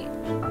probably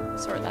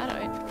sort that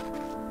out.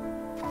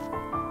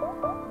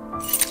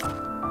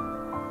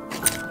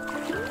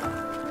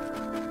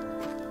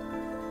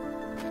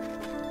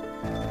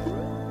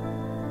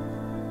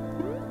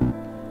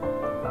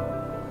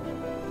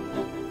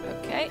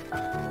 Okay.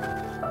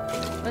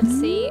 Let's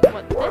see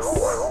what this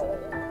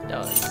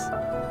does.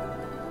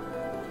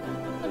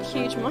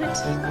 Huge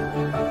mountain.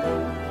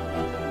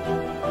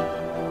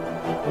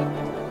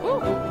 Ooh.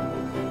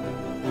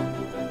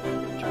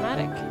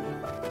 Dramatic.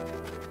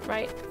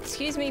 Right.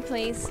 Excuse me,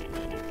 please.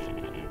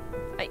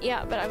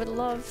 Yeah, but I would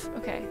love...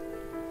 Okay.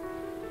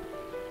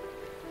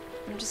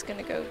 I'm just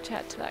gonna go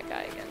chat to that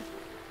guy again.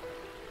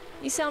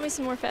 You sell me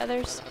some more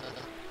feathers?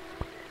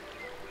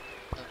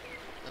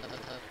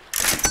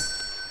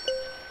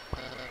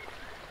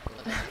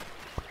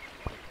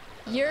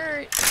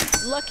 You're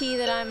lucky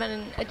that I'm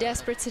in a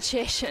desperate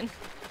situation.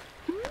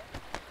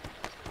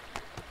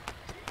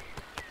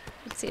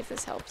 Let's see if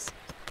this helps.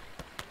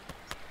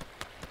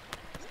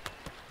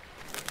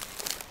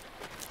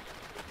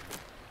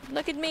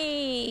 Look at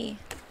me!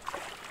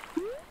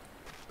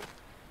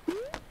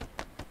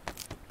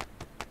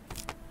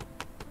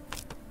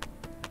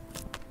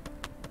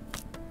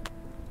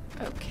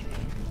 Okay.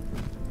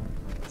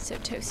 So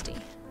toasty.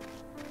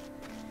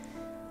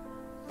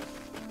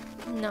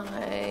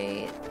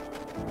 Night.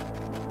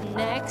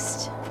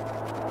 Next.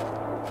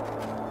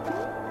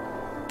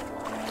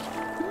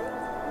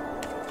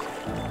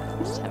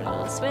 Just having a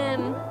little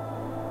swim.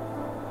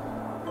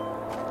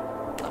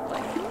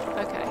 Lovely.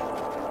 Okay.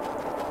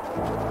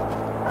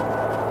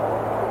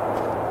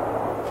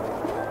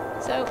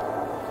 So,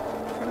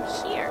 from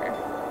here,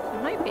 I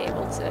might be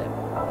able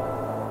to...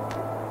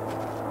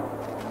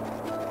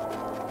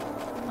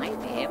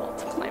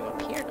 climb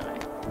up here now.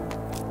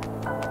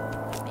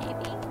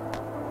 Maybe.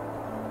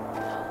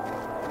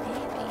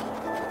 Maybe.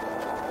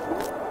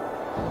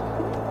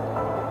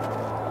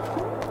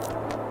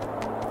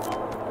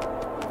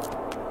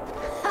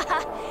 Haha!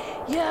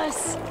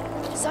 Yes!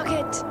 Suck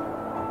it!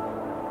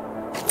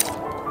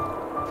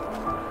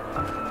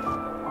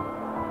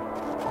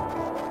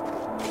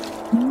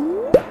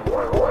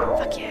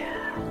 Fuck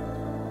yeah!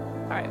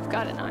 Alright, we've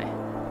got it now.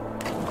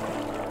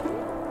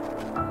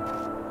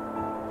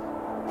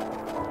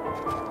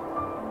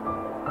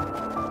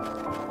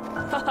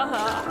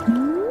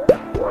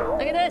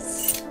 Look at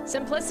this!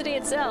 Simplicity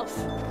itself.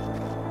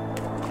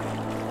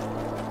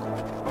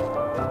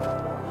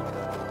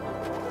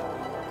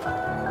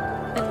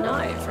 And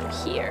now, from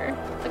here,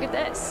 look at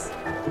this.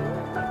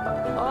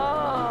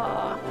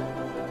 Oh!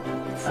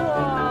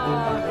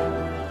 Whoa.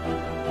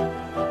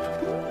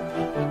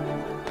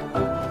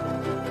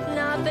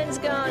 Nothing's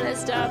gonna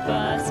stop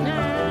us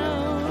now.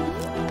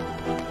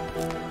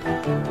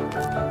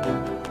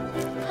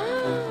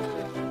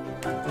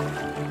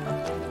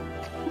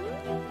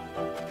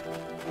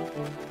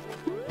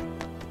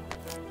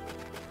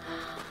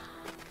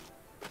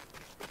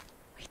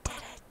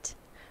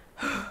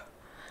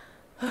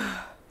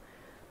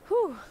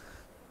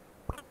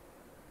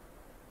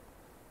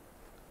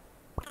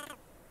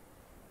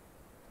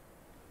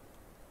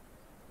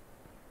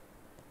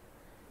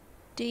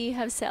 Do you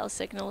have cell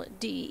signal?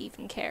 Do you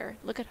even care?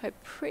 Look at how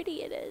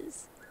pretty it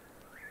is.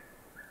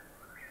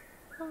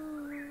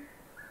 Oh.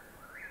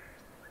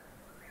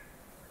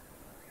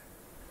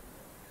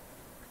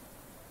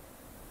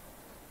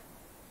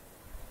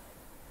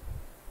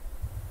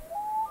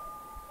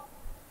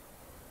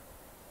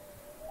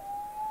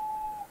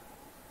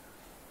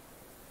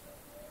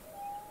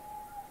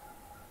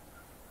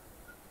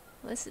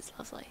 Well, this is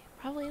lovely.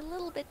 Probably a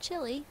little bit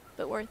chilly,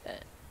 but worth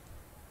it.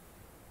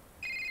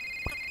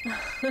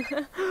 We're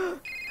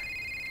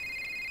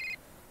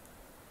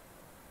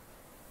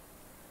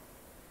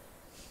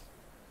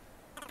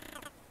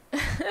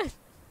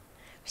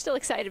still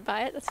excited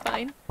by it, that's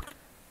fine.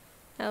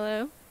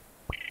 Hello?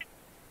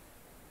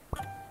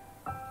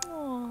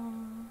 Aww.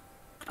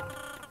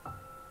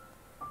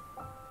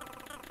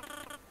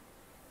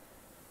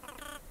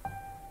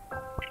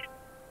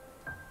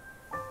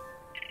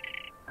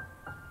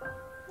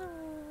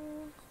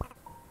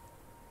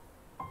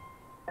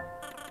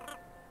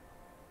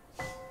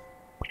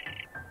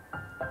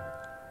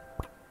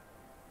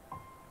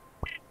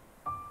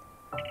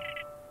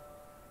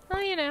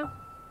 You know,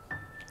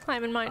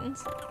 climbing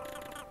mountains.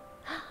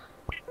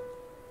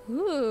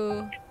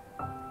 Ooh.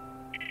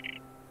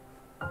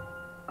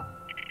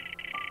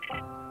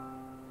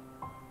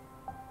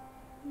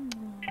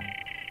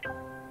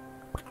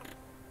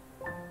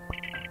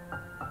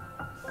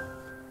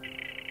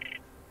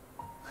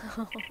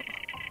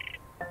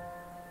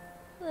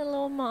 Little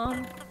old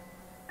mom.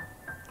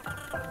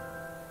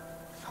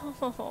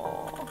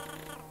 Oh.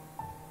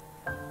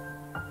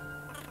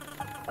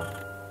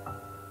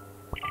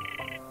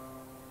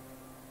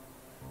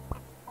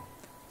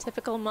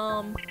 Typical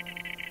mom.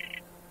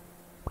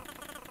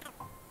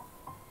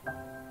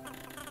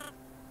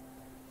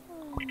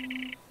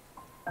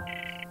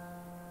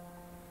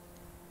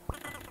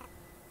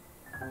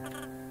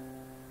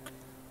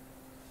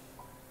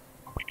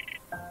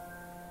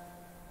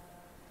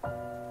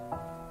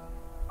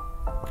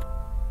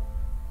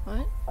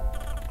 What?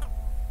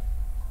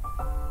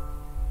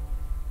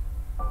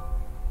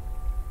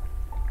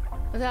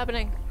 What's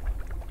happening?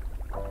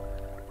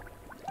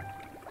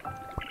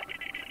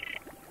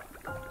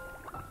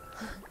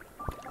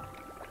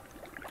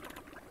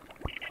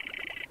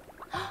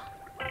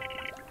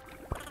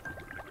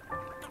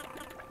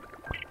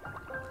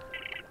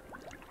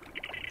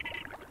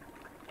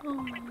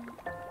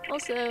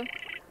 Also,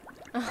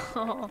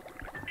 oh.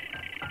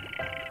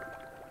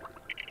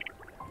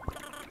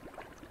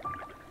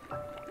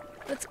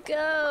 Let's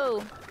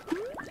go.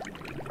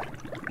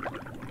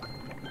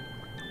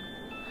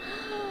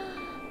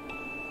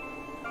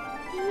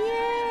 Yay!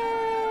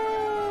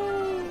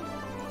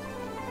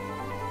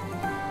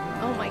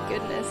 Oh my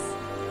goodness.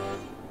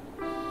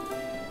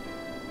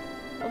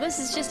 Well, this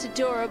is just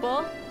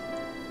adorable.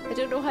 I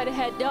don't know how to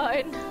head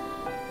down.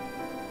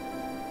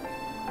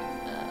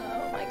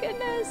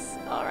 Goodness.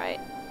 All right.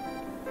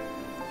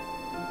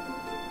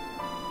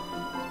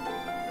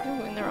 You're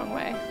going the wrong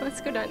way.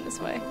 Let's go down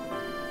this way.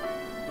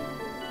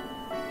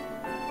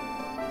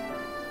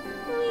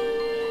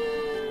 Whee!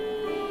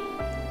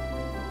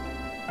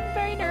 I'm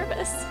very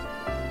nervous.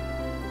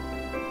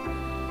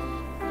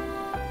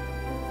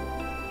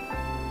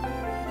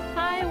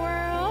 Hi,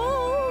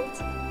 world.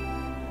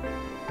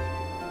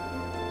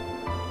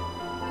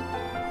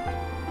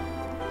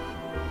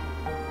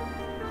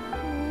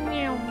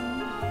 Meow.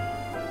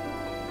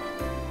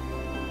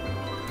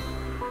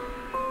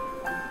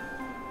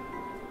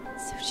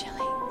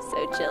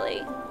 so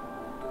chilly.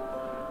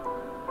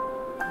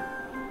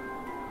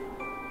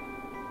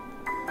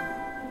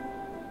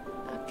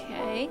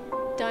 Okay,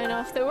 down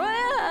off the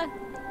way.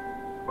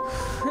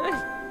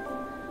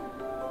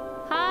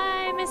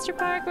 Hi, Mr.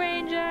 Park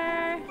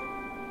Ranger.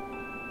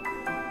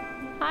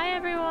 Hi,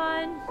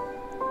 everyone.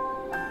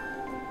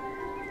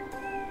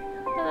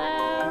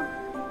 Hello.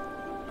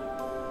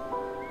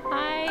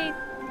 Hi,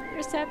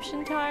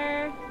 reception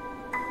tower.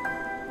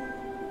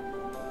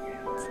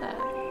 What's that?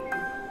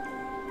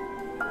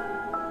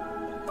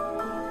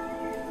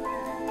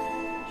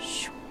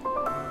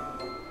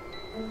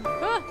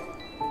 Ah!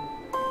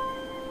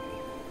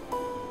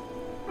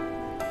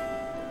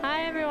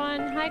 Hi,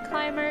 everyone. Hi,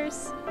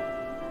 climbers.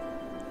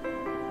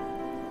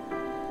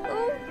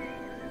 Ooh.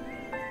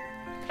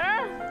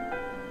 Ah!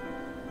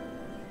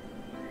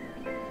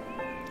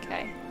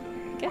 Okay.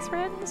 Guess we're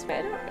heading this way.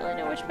 I don't really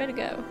know which way to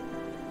go.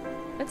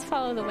 Let's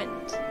follow the wind.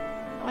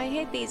 Oh, I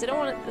hate these. I don't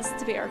want this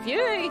to be our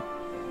view.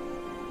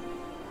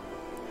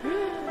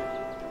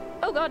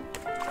 Oh god.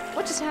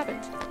 What just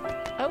happened?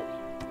 Oh.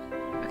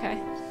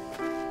 Okay.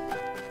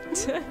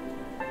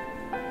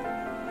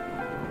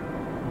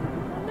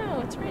 Oh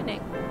no, it's raining.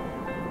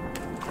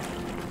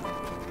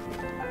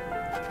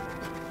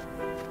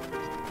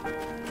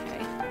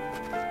 Okay.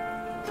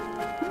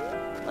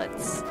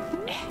 Let's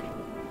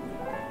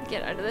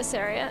get out of this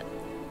area.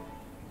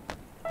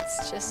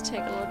 Let's just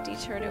take a little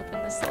detour to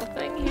open this little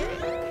thing here.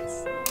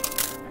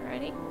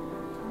 Alrighty.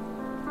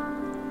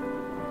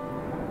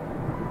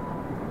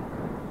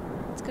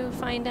 Let's go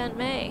find Aunt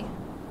May.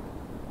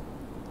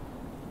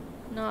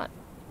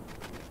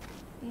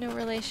 No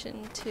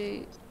relation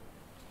to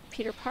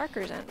Peter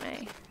Parker's Aunt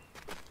May.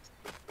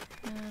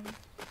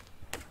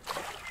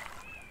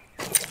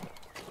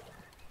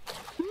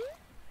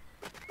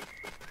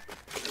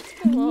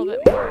 A little bit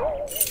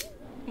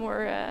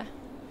more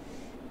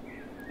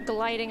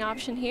gliding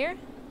option here.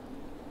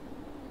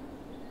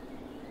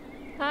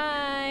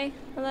 Hi,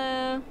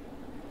 hello,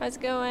 how's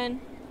it going?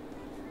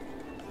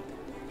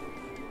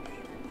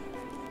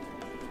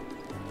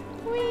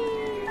 Whee!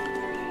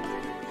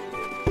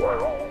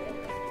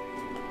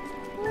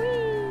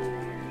 Whee!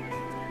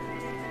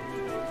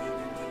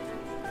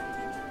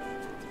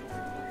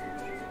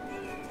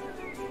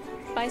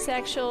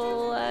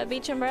 Bisexual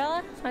beach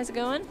umbrella, how's it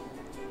going?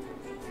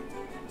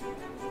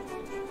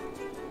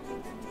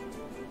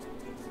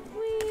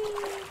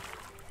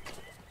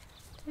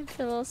 Time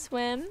for a little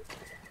swim.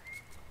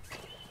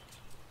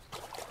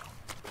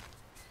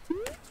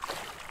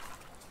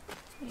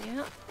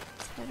 Yeah,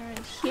 let's head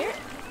around here.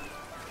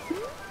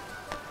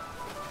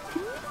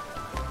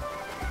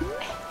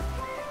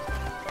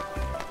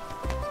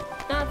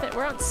 Not that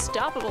we're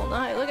unstoppable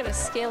now. Look at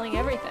us scaling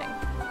everything.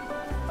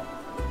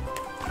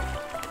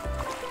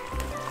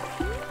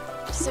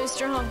 So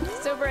strong,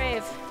 so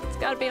brave. It's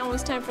gotta be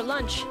almost time for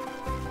lunch.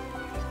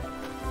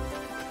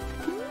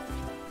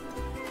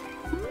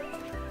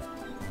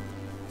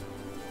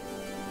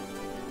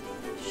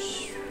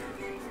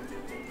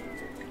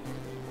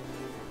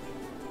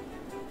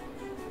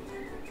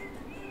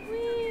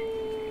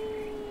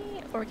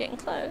 We're getting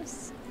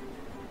close.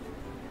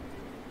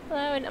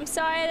 Hello, and I'm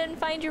sorry I didn't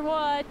find your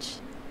watch.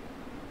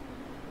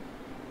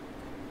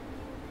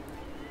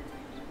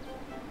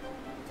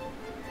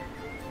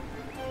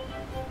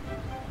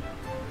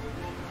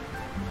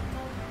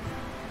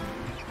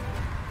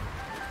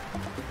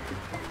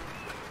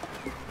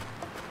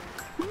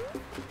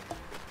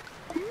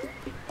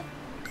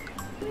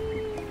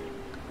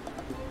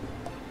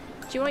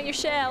 Do you want your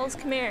shells?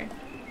 Come here.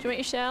 Do you want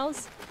your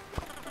shells?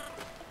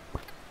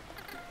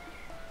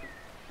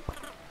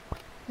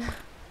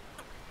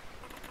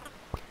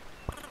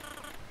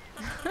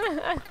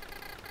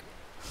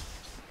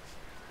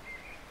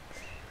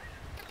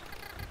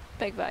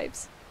 Big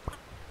vibes.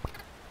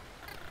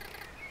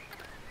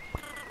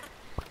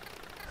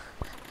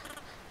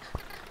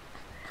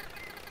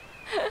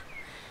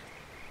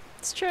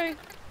 It's true.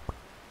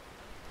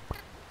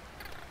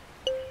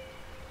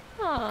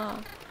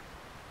 Aww.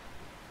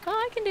 Oh,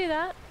 I can do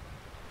that.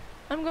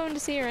 I'm going to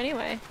see her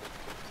anyway.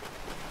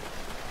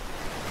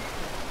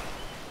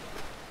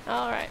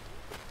 Alright.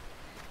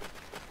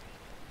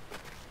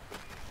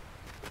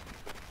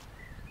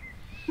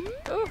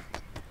 Ooh.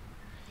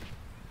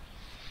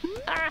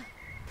 Ah!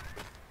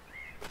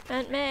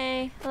 Aunt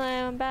May, hello,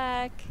 I'm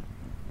back.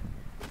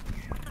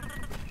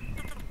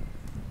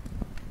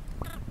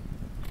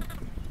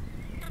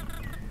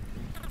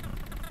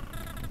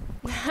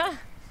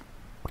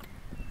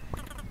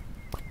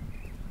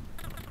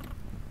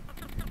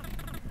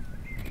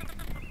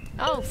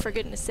 Oh, for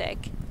goodness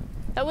sake.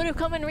 That would have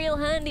come in real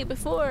handy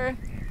before,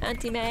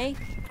 Auntie May.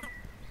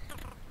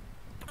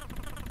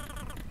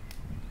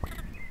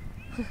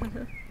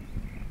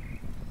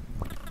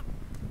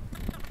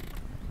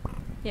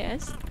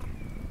 Yes?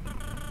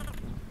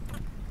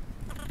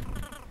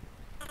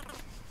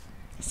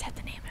 I said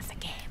the name of the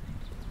game.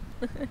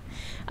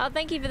 Oh,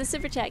 thank you for the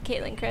super chat,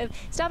 Caitlin Crib.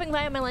 Stopping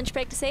by on my lunch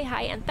break to say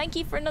hi, and thank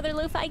you for another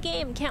lo-fi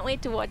game. Can't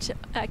wait to watch,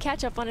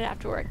 catch up on it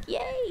after work.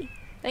 Yay!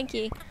 Thank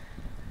you.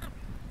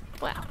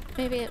 Well,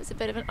 maybe it was a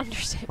bit of an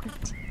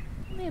understatement.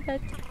 Only a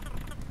bit.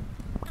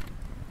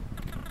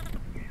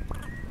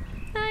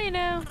 You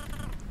know,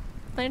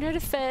 learned how to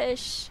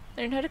fish,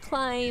 learned how to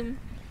climb,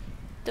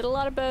 did a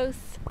lot of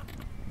both.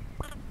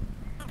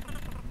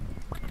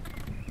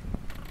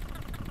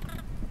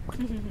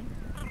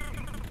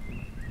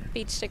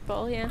 Beach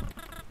stickball, yeah.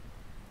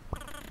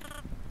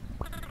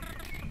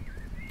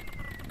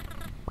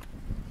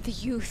 The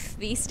youth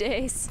these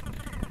days.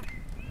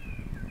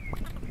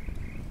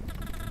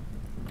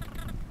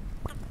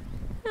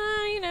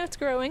 You know, it's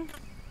growing.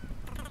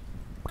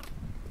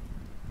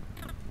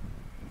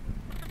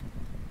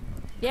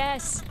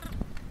 Yes!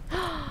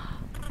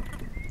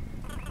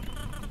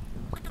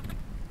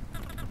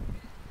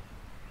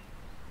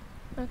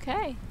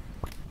 Okay.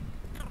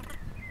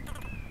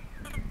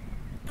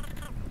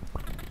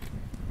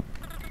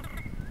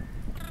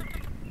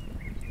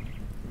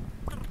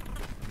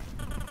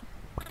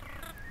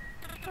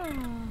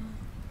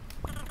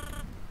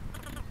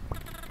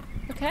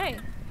 Okay.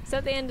 Is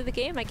that the end of the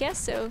game? I guess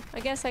so. I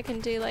guess I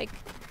can do like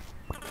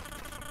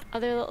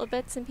other little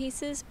bits and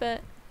pieces,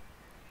 but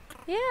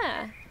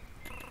yeah.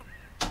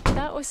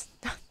 That was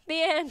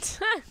the end.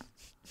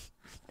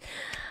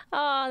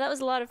 Oh, that was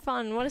a lot of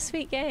fun. What a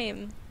sweet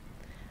game.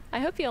 I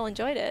hope you all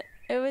enjoyed it.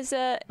 It was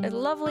a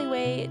lovely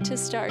way to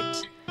start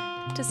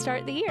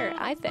the year,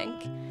 I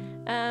think.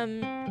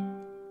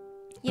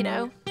 You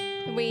know,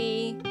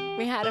 we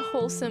had a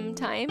wholesome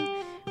time.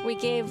 We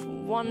gave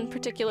one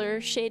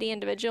particular shady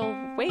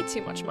individual way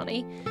too much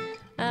money.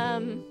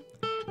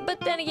 But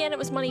then again, it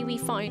was money we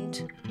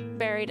found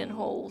buried in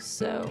holes,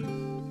 so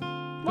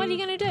what are you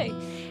gonna do?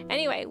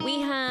 Anyway, we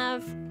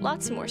have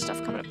lots more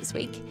stuff coming up this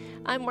week.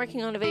 I'm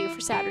working on a video for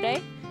Saturday.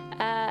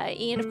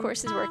 Ian, of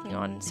course, is working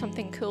on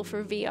something cool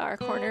for VR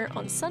Corner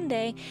on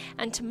Sunday.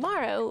 And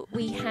tomorrow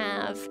we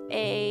have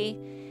a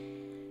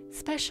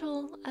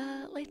special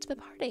late to the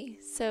party.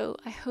 So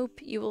I hope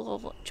you will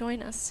all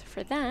join us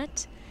for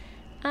that.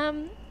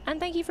 And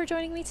thank you for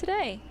joining me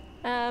today.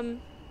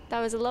 That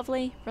was a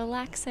lovely,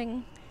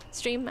 relaxing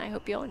stream. I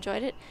hope you all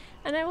enjoyed it.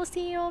 And I will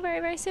see you all very,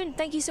 very soon.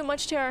 Thank you so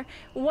much to our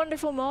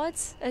wonderful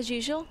mods, as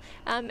usual.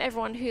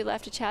 Everyone who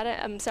left a chat,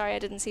 I'm sorry I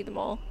didn't see them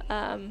all.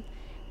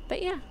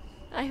 But yeah,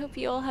 I hope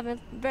you all have a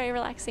very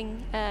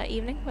relaxing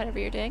evening, whatever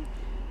you're doing.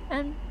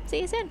 And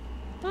see you soon.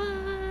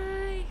 Bye!